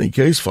was never any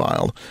case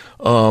filed.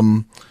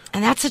 And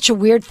that's such a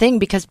weird thing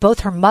because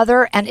both her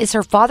mother and is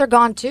her father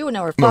gone too?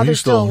 No, her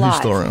father's still alive. He's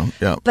still around,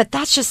 yeah. But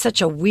that's just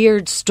such a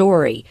weird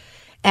story.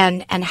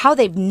 And how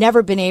they've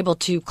never been able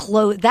to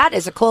close. That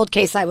is a cold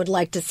case I would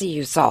like to see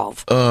you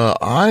solve.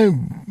 I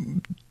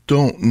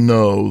don't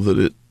know that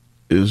it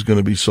is going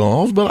to be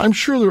solved, but I'm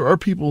sure there are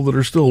people that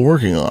are still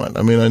working on it.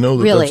 I mean, I know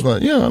that really? That's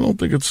not. Yeah, I don't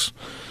think it's.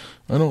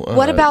 I don't.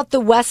 What about the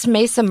West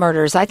Mesa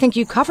murders? I think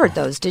you covered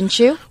those, didn't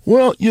you?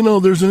 Well,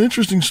 there's an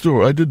interesting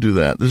story. I did do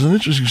that. There's an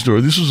interesting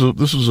story. This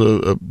was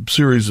a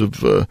series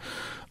of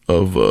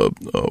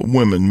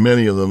women,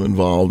 many of them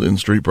involved in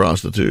street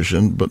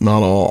prostitution, but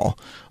not all,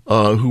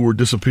 who were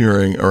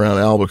disappearing around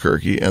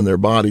Albuquerque, and their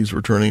bodies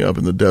were turning up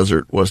in the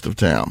desert west of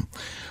town.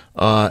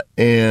 I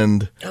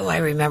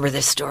remember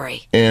this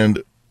story.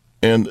 And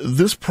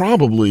this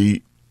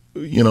probably,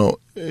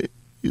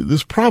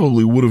 this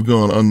probably would have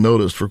gone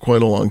unnoticed for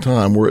quite a long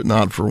time were it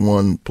not for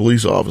one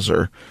police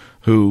officer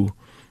who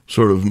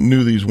sort of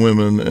knew these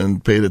women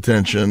and paid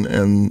attention,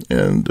 and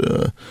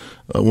a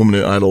woman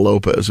named Ida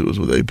Lopez, who was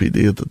with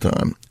APD at the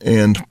time,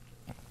 and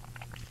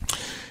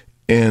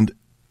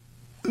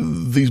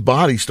these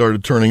bodies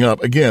started turning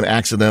up, again,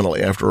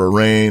 accidentally, after a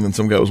rain, and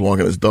some guy was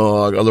walking his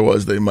dog.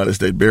 Otherwise, they might have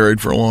stayed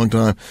buried for a long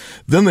time.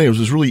 Then there was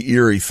this really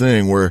eerie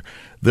thing where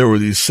there were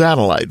these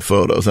satellite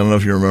photos. I don't know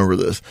if you remember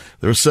this.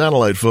 There were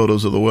satellite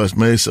photos of the West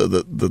Mesa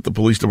that the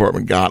police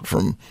department got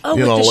from,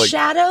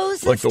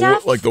 shadows and like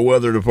stuff? like the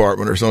weather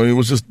department or something.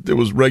 It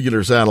was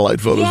regular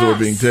satellite photos that were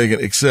being taken,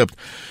 except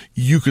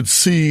you could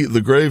see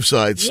the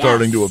gravesites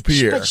starting to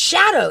appear. But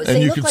shadows. And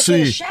they you look could like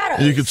see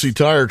shadows. you could see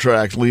tire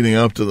tracks leading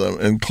up to them,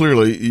 and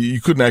clearly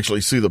you couldn't actually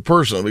see the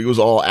person. It was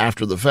all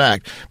after the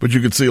fact, but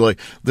you could see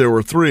there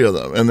were 3 of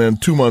them, and then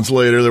 2 months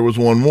later there was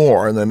one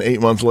more, and then 8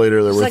 months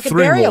later there were 3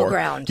 more. Like a burial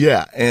ground.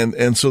 Yeah,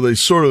 and so they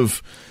sort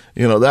of,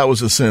 that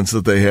was a sense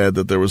that they had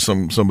that there was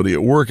somebody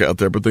at work out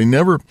there, but they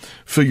never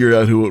figured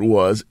out who it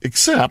was,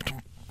 except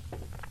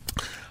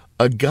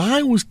a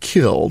guy was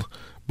killed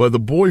by the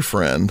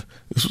boyfriend.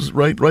 This was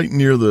right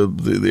near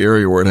the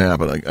area where it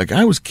happened. A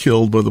guy was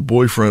killed by the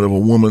boyfriend of a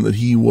woman that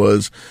he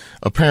was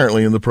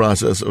apparently in the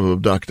process of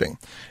abducting.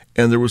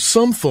 And there was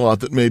some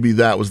thought that maybe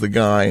that was the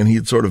guy, and he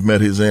had sort of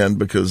met his end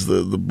because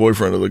the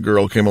boyfriend of the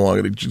girl came along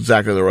at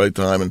exactly the right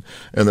time, and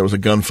there was a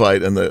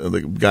gunfight, and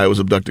the guy who was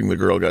abducting the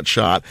girl got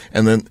shot.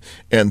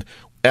 And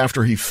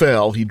after he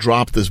fell, he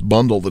dropped this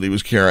bundle that he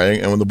was carrying,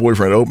 and when the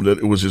boyfriend opened it,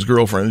 it was his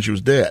girlfriend, and she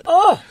was dead.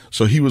 Oh!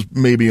 So he was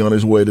maybe on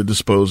his way to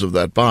dispose of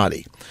that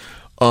body.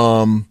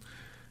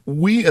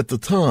 We at the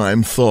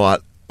time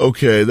thought,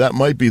 okay, that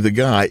might be the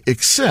guy,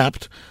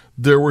 except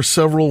there were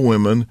several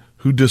women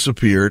who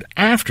disappeared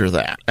after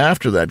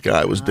that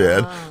guy was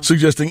dead,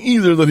 suggesting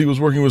either that he was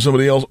working with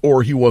somebody else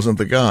or he wasn't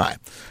the guy.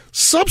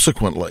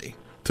 Subsequently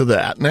to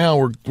that,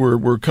 now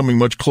we're coming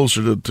much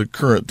closer to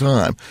current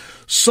time.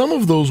 Some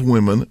of those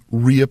women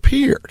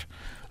reappeared.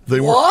 They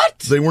were not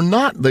dead? They were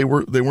not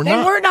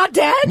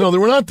dead? No, they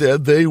were not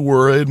dead. They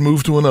had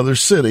moved to another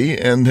city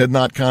and had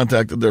not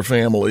contacted their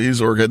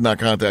families or had not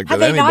contacted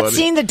anybody. Have they not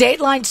seen the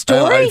Dateline story?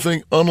 And I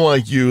think,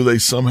 unlike you, they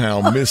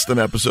somehow missed an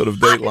episode of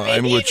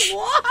Dateline, which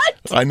what?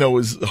 I know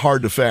is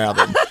hard to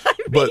fathom.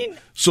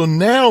 So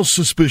now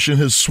suspicion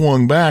has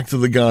swung back to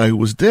the guy who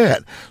was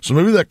dead. So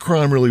maybe that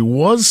crime really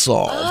was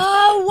solved.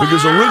 Oh, wow.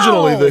 Because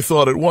originally they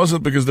thought it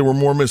wasn't because there were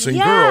more missing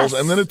girls,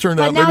 and then it turned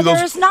out maybe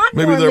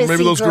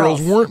those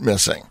girls weren't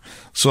missing.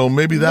 So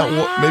maybe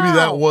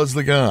that was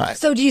the guy.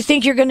 So do you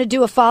think you're going to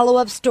do a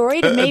follow-up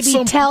story to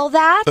maybe tell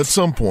that? At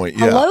some point,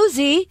 yeah. Hello,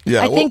 Z.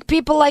 Yeah, I think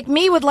people like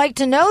me would like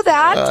to know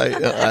that.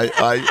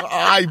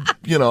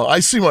 I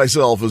see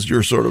myself as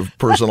your sort of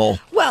personal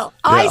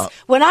Well,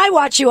 when I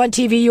watch you on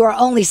TV, you are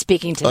only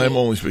speaking to me. I'm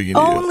only speaking to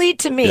you. Only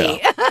to me.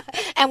 Yeah.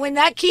 And when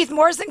that Keith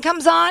Morrison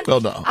comes on,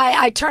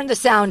 I turn the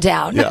sound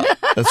down. Yeah,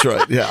 that's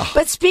right. Yeah.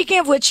 But speaking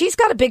of which, she's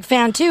got a big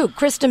fan too.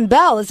 Kristen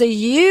Bell is a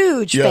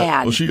huge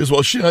fan. Well, she is.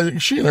 Well, I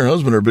think she and her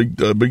husband are big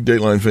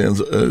Dateline fans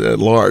at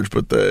large.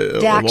 But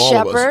Dax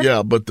Shepard.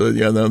 Yeah, but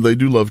they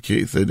do love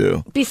Keith. They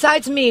do.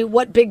 Besides me,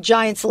 what big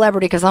giant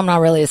celebrity? Because I'm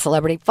not really a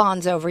celebrity.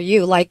 Fawns over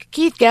you like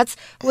Keith gets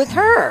with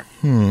her.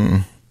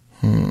 Come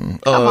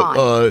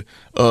on.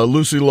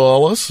 Lucy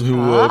Lawless, who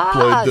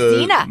played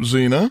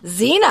Xena.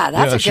 Xena,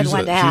 that's a good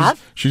one to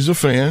have. She's a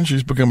fan.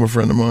 She's become a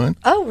friend of mine.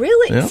 Oh,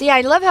 really? Yeah. See,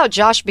 I love how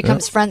Josh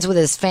becomes friends with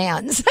his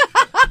fans.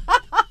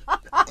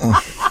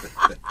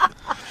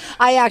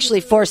 I actually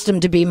forced him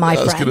to be my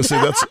friend. I was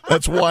going to say,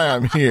 that's why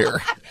I'm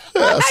here.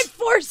 Yes. I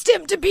forced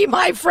him to be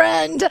my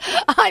friend.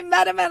 I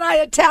met him and I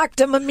attacked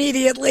him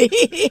immediately,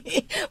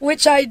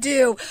 which I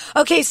do.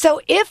 Okay,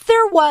 so if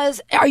there was,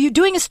 are you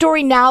doing a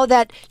story now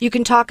that you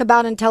can talk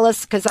about and tell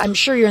us? Because I'm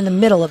sure you're in the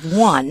middle of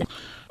one.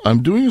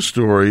 I'm doing a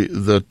story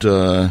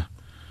that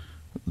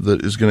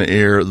is going to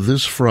air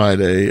this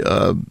Friday,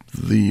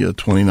 the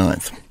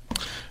 29th.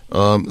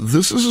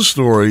 This is a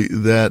story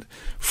that,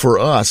 for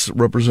us,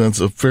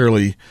 represents a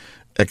fairly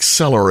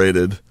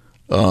accelerated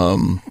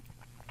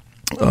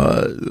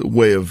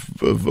way of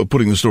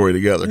putting the story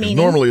together. Because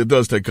normally it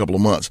does take a couple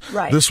of months.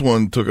 Right. This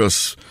one took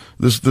us.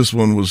 This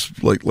one was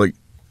like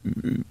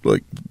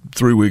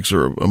 3 weeks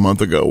or a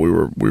month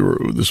ago.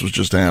 This was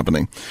just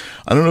happening.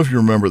 I don't know if you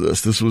remember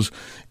this. This was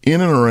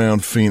in and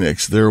around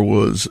Phoenix. There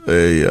was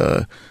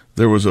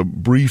a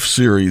brief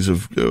series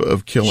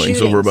of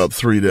killings over about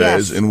 3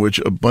 days in which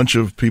a bunch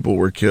of people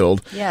were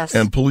killed. Yes.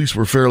 And police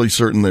were fairly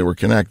certain they were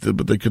connected,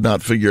 but they could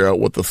not figure out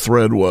what the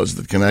thread was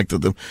that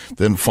connected them.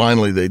 Then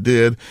finally they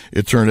did.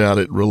 It turned out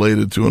it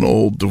related to an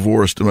old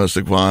divorce,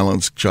 domestic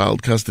violence,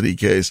 child custody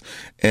case,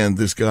 and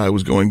this guy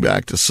was going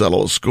back to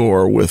settle a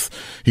score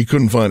he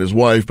couldn't find his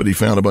wife, but he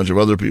found a bunch of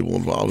other people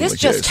involved in the case.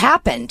 This just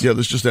happened. Yeah,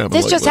 this just happened.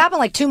 This just happened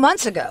like 2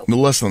 months ago.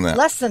 Less than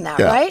that.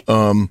 Yeah. Right?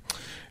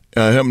 It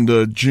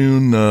happened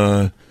June,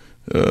 like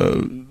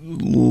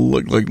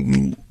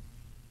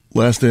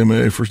last day of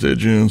May, first day of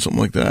June, something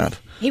like that.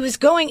 He was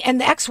going, and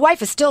the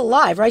ex-wife is still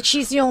alive, right?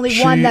 She's the only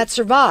one that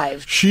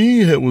survived.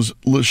 She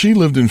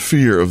lived in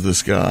fear of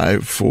this guy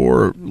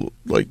for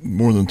like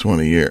more than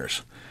 20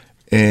 years,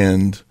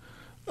 and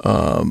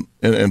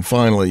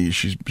finally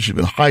she's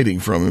been hiding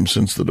from him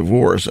since the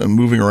divorce and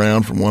moving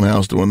around from one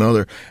house to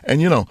another.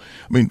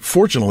 And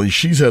fortunately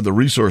she's had the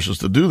resources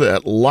to do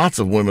that. Lots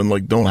of women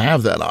don't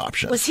have that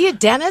option. Was he a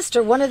dentist,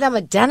 or one of them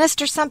a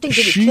dentist or something?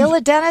 Did he kill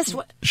a dentist?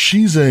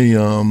 She's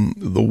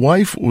the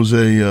wife was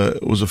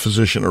a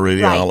physician, a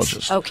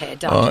radiologist. Right. Okay,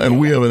 doctor. And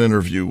we have an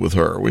interview with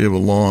her. We have a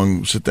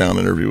long sit-down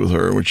interview with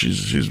her, in which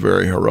she's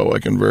very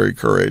heroic and very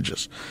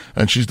courageous,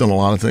 and she's done a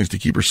lot of things to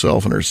keep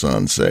herself and her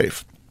son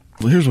safe.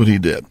 Well, here's what he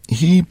did.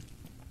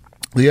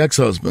 The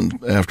ex-husband,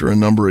 after a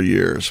number of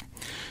years,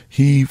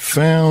 he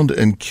found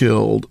and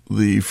killed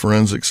the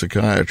forensic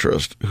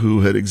psychiatrist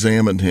who had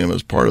examined him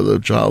as part of the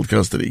child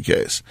custody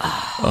case.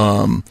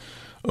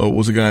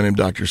 Was a guy named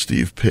Dr.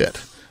 Steve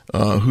Pitt,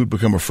 who'd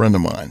become a friend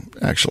of mine,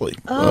 actually.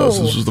 So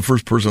this was the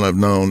first person I've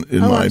known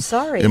in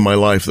my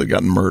life that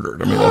got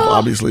murdered. I mean,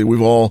 obviously,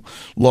 we've all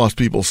lost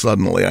people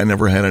suddenly. I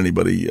never had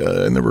anybody,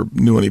 I never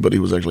knew anybody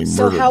who was actually murdered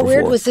before. So how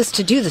weird was this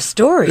to do the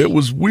story? It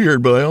was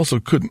weird, but I also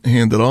couldn't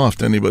hand it off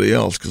to anybody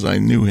else because I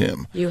knew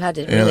him. You had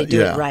to really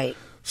do it right.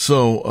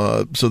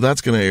 So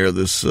that's going to air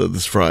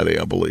this Friday,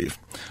 I believe.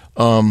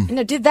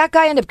 Did that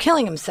guy end up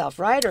killing himself,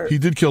 right? Or? He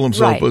did kill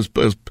himself.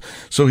 Right.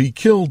 So he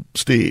killed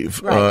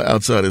Steve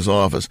outside his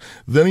office.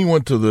 Then he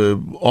went to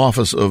the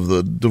office of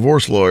the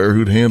divorce lawyer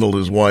who'd handled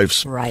his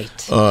wife's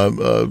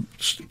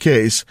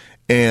case,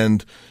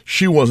 and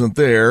she wasn't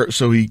there,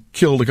 so he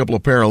killed a couple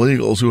of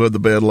paralegals who had the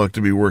bad luck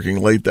to be working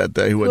late that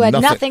day, who had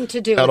nothing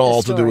to do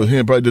with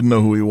him. Probably didn't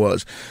know who he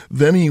was.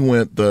 Then he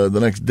went the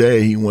next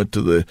day. He went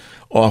to the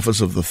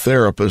office of the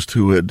therapist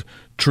who had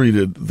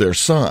treated their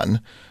son.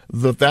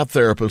 That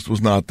therapist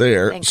was not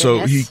there,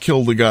 so he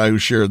killed the guy who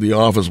shared the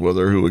office with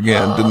her, who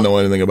again didn't know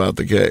anything about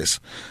the case.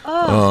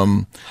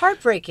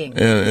 Heartbreaking.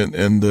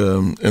 And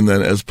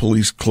then as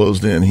police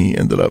closed in, he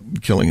ended up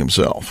killing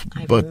himself.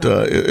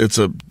 It's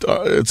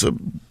a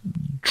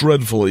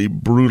dreadfully,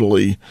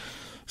 brutally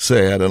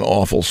sad and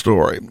awful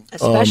story.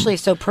 Especially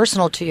so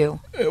personal to you.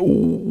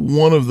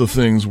 One of the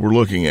things we're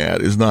looking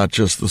at is not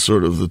just the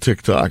sort of the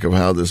TikTok of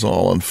how this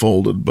all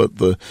unfolded, but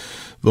the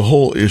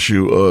whole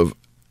issue of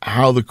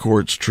how the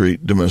courts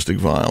treat domestic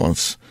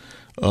violence,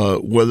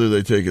 whether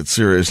they take it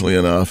seriously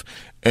enough,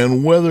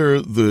 and whether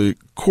the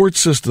court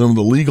system,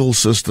 the legal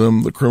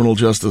system, the criminal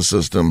justice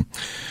system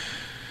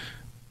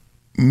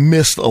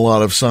missed a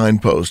lot of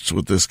signposts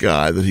with this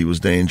guy that he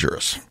was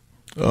dangerous.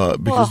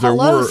 Because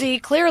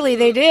clearly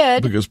they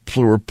did. Because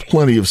there were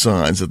plenty of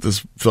signs that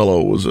this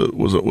fellow was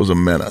a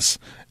menace,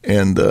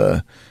 and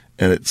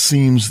it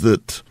seems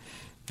that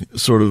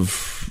sort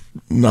of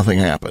nothing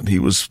happened. He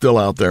was still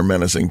out there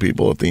menacing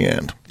people at the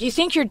end. Do you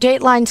think your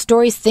Dateline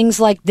stories, things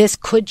like this,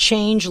 could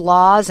change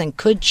laws and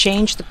could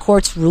change the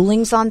court's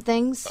rulings on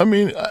things? I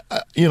mean,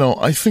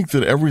 I think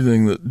that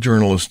everything that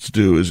journalists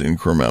do is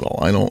incremental.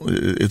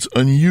 It's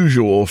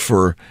unusual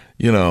for,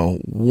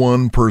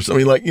 one person. I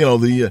mean, like,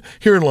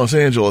 here in Los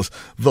Angeles,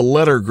 the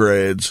letter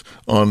grades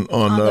on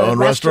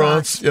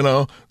restaurants,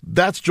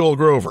 that's Joel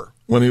Grover.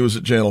 When he was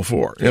at Channel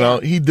 4,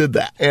 he did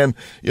that, and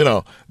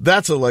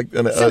that's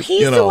so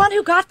he's the one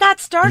who got that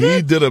started.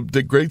 He did a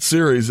great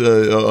series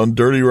on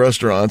dirty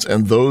restaurants,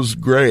 and those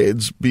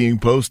grades being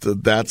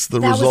posted. That's the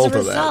result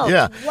of that.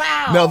 Yeah.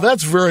 Wow. Now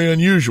that's very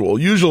unusual.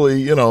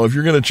 Usually, if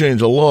you're going to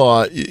change a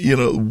law,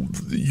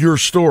 your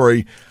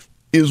story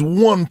is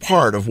one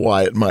part of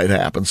why it might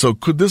happen. So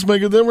could this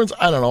make a difference?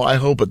 I don't know. I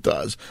hope it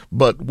does,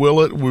 but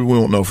will it? We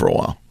won't know for a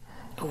while.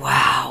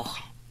 Wow.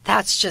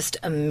 That's just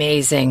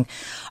amazing.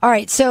 All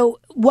right. So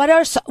what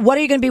are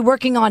you going to be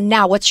working on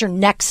now? What's your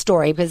next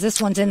story? Because this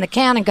one's in the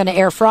can and going to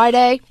air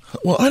Friday.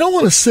 Well, I don't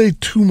want to say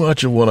too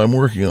much of what I'm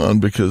working on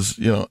because,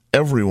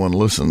 everyone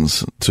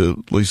listens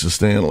to Lisa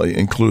Stanley,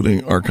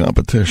 including our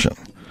competition.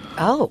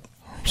 Oh.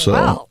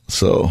 Wow.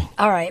 All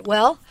right.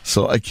 Well.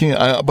 So I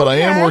can't, but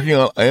okay.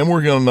 I am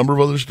working on a number of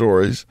other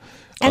stories.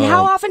 And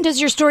how often does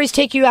your stories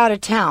take you out of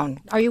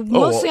town? Are you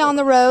mostly on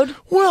the road?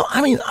 Well,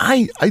 I mean,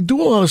 I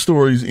do a lot of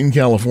stories in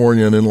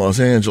California and in Los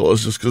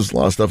Angeles just because a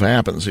lot of stuff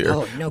happens here.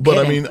 Oh, no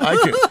But kidding. I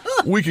mean,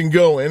 we can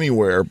go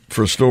anywhere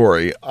for a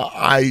story.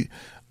 I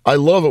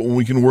love it when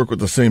we can work with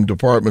the same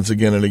departments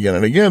again and again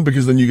and again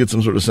because then you get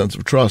some sort of sense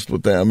of trust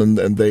with them and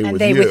they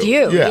with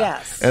you. Yeah.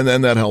 Yes. And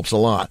then that helps a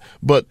lot.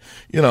 But,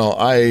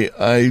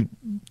 I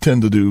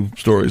tend to do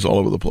stories all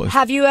over the place.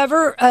 Have you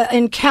ever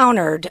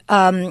encountered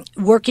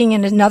working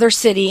in another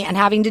city and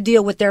having to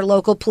deal with their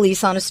local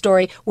police on a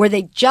story where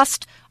they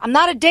I'm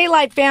not a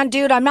Daylight fan,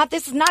 dude.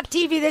 This is not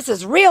TV. This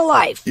is real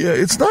life. Yeah,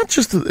 it's not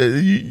just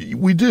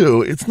we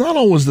do. It's not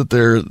always that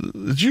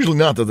it's usually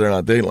not that they're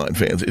not Dateline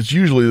fans. It's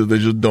usually that they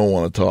just don't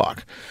want to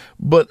talk.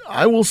 But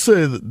I will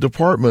say that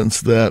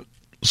departments that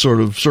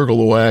sort of circle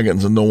the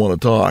wagons and don't want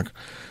to talk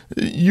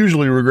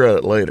usually regret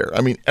it later.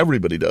 I mean,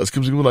 everybody does,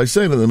 because what I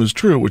say to them is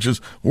true, which is,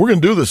 we're going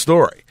to do this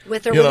story.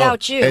 With or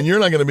without you. And you're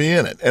not going to be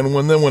in it. And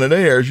when it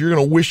airs, you're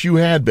going to wish you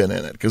had been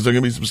in it, because there's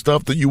going to be some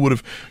stuff that you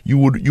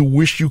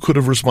wish you could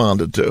have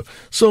responded to.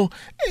 So,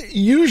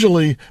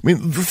 usually, I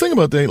mean, the thing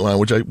about Dateline,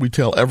 which we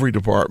tell every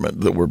department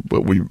that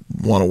we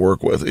want to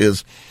work with,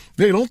 is,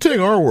 hey, don't take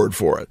our word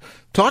for it.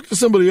 Talk to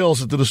somebody else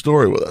that did a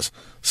story with us.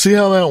 See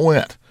how that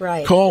went.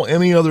 Right. Call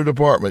any other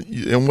department.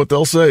 And what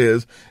they'll say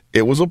is,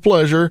 it was a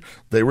pleasure.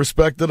 They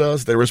respected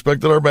us. They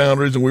respected our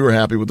boundaries, and we were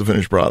happy with the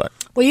finished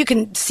product. Well, you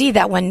can see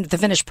that when the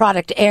finished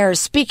product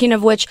airs. Speaking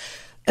of which,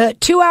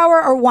 2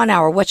 hour or 1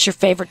 hour, what's your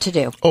favorite to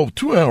do? Oh,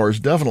 2 hours,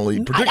 definitely.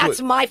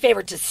 That's my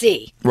favorite to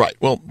see. Right.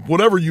 Well,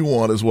 whatever you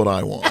want is what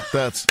I want.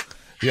 That's,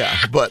 yeah,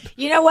 but.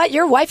 You know what?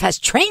 Your wife has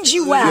trained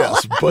you well.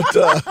 Yes, you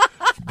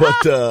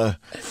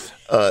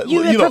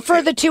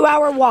prefer the 2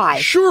 hour. Why?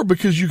 Sure,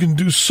 because you can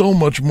do so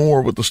much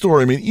more with the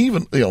story. I mean,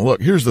 even,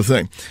 look, here's the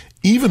thing.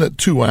 Even at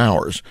 2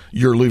 hours,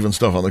 you're leaving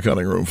stuff on the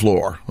cutting room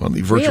floor, on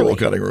the virtual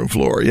cutting room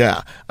floor.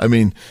 Yeah. I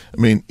mean,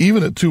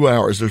 even at 2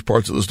 hours, there's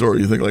parts of the story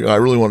you think like, I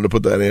really wanted to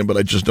put that in, but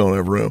I just don't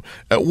have room.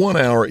 At 1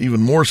 hour,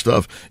 even more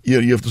stuff, you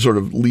have to sort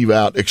of leave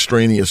out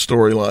extraneous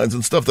storylines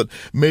and stuff that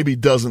maybe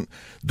doesn't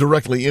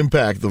directly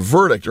impact the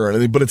verdict or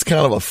anything, but it's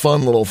kind of a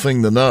fun little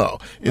thing to know.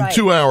 In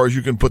 2 hours,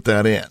 you can put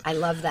that in. I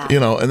love that.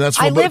 And that's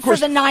fun. I live for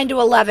the 9 to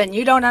 11.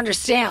 You don't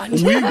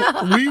understand.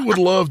 we would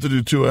love to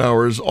do 2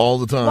 hours all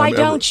the time. Why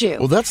don't you?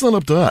 Well, that's not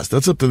up to us.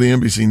 That's up to the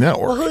NBC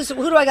network. Well,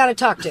 who do I got to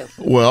talk to?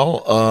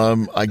 Well,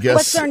 I guess.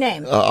 What's their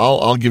name?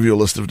 I'll give you a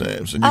list of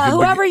names. And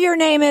whoever your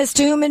name is,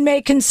 to whom it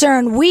may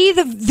concern, we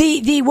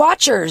the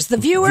watchers, the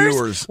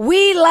viewers,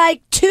 we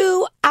like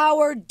 2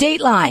 hour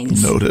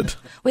Datelines. Noted.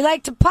 We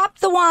like to pop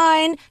the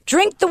wine,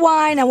 drink the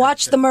wine, and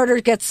watch the murder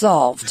get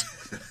solved.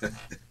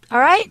 All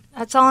right?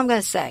 That's all I'm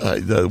going to say.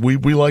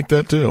 We like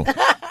that, too.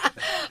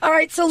 All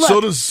right, so look.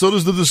 So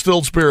does the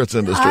distilled spirits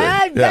industry.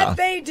 I bet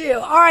they do.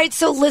 All right,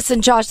 so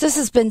listen, Josh, this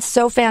has been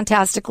so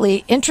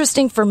fantastically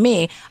interesting for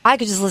me. I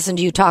could just listen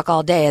to you talk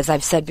all day, as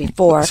I've said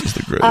before. This is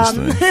the greatest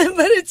thing.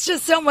 But it's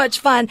just so much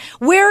fun.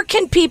 Where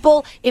can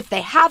people, if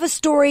they have a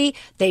story,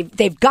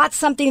 they've got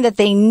something that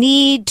they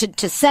need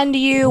to send to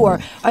you, or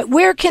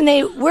where can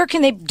they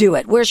do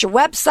it? Where's your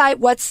website?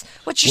 What's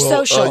your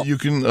social? You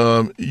can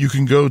go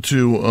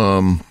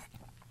to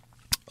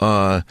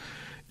the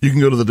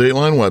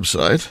Dateline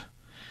website,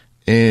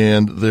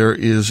 and there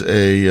is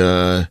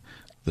you're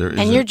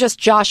just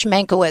Josh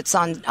Mankiewicz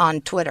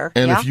on Twitter.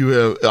 And if you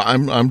have,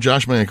 I'm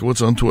Josh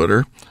Mankiewicz on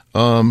Twitter.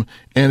 And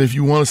if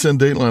you want to send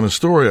Dateline a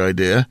story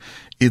idea,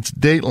 it's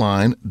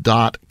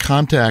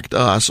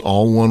dateline.contactus,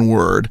 all one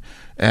word,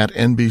 at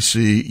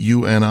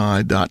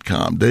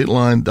NBCUNI.com.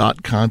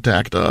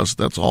 Dateline.contactus,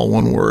 that's all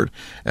one word,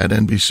 at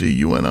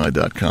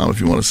NBCUNI.com if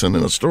you want to send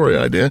in a story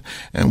idea,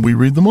 and we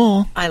read them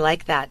all. I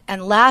like that.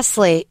 And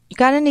lastly, you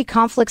got any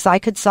conflicts I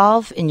could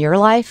solve in your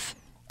life?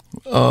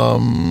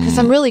 Because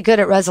I'm really good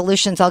at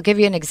resolutions. I'll give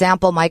you an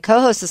example. My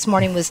co-host this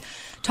morning was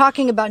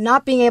talking about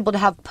not being able to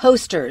have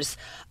posters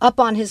up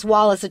on his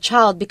wall as a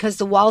child because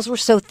the walls were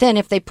so thin.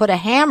 If they put a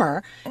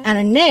hammer and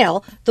a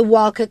nail, the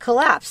wall could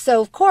collapse.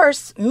 So, of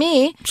course,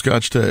 me.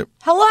 Scotch tape.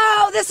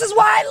 Hello, this is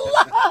why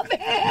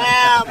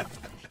I love him.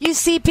 You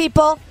see,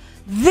 people,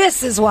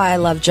 this is why I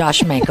love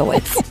Josh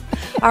Mankiewicz.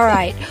 All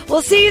right,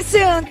 we'll see you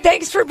soon.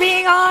 Thanks for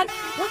being on.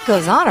 What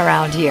goes on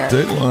around here?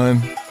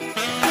 Dateline.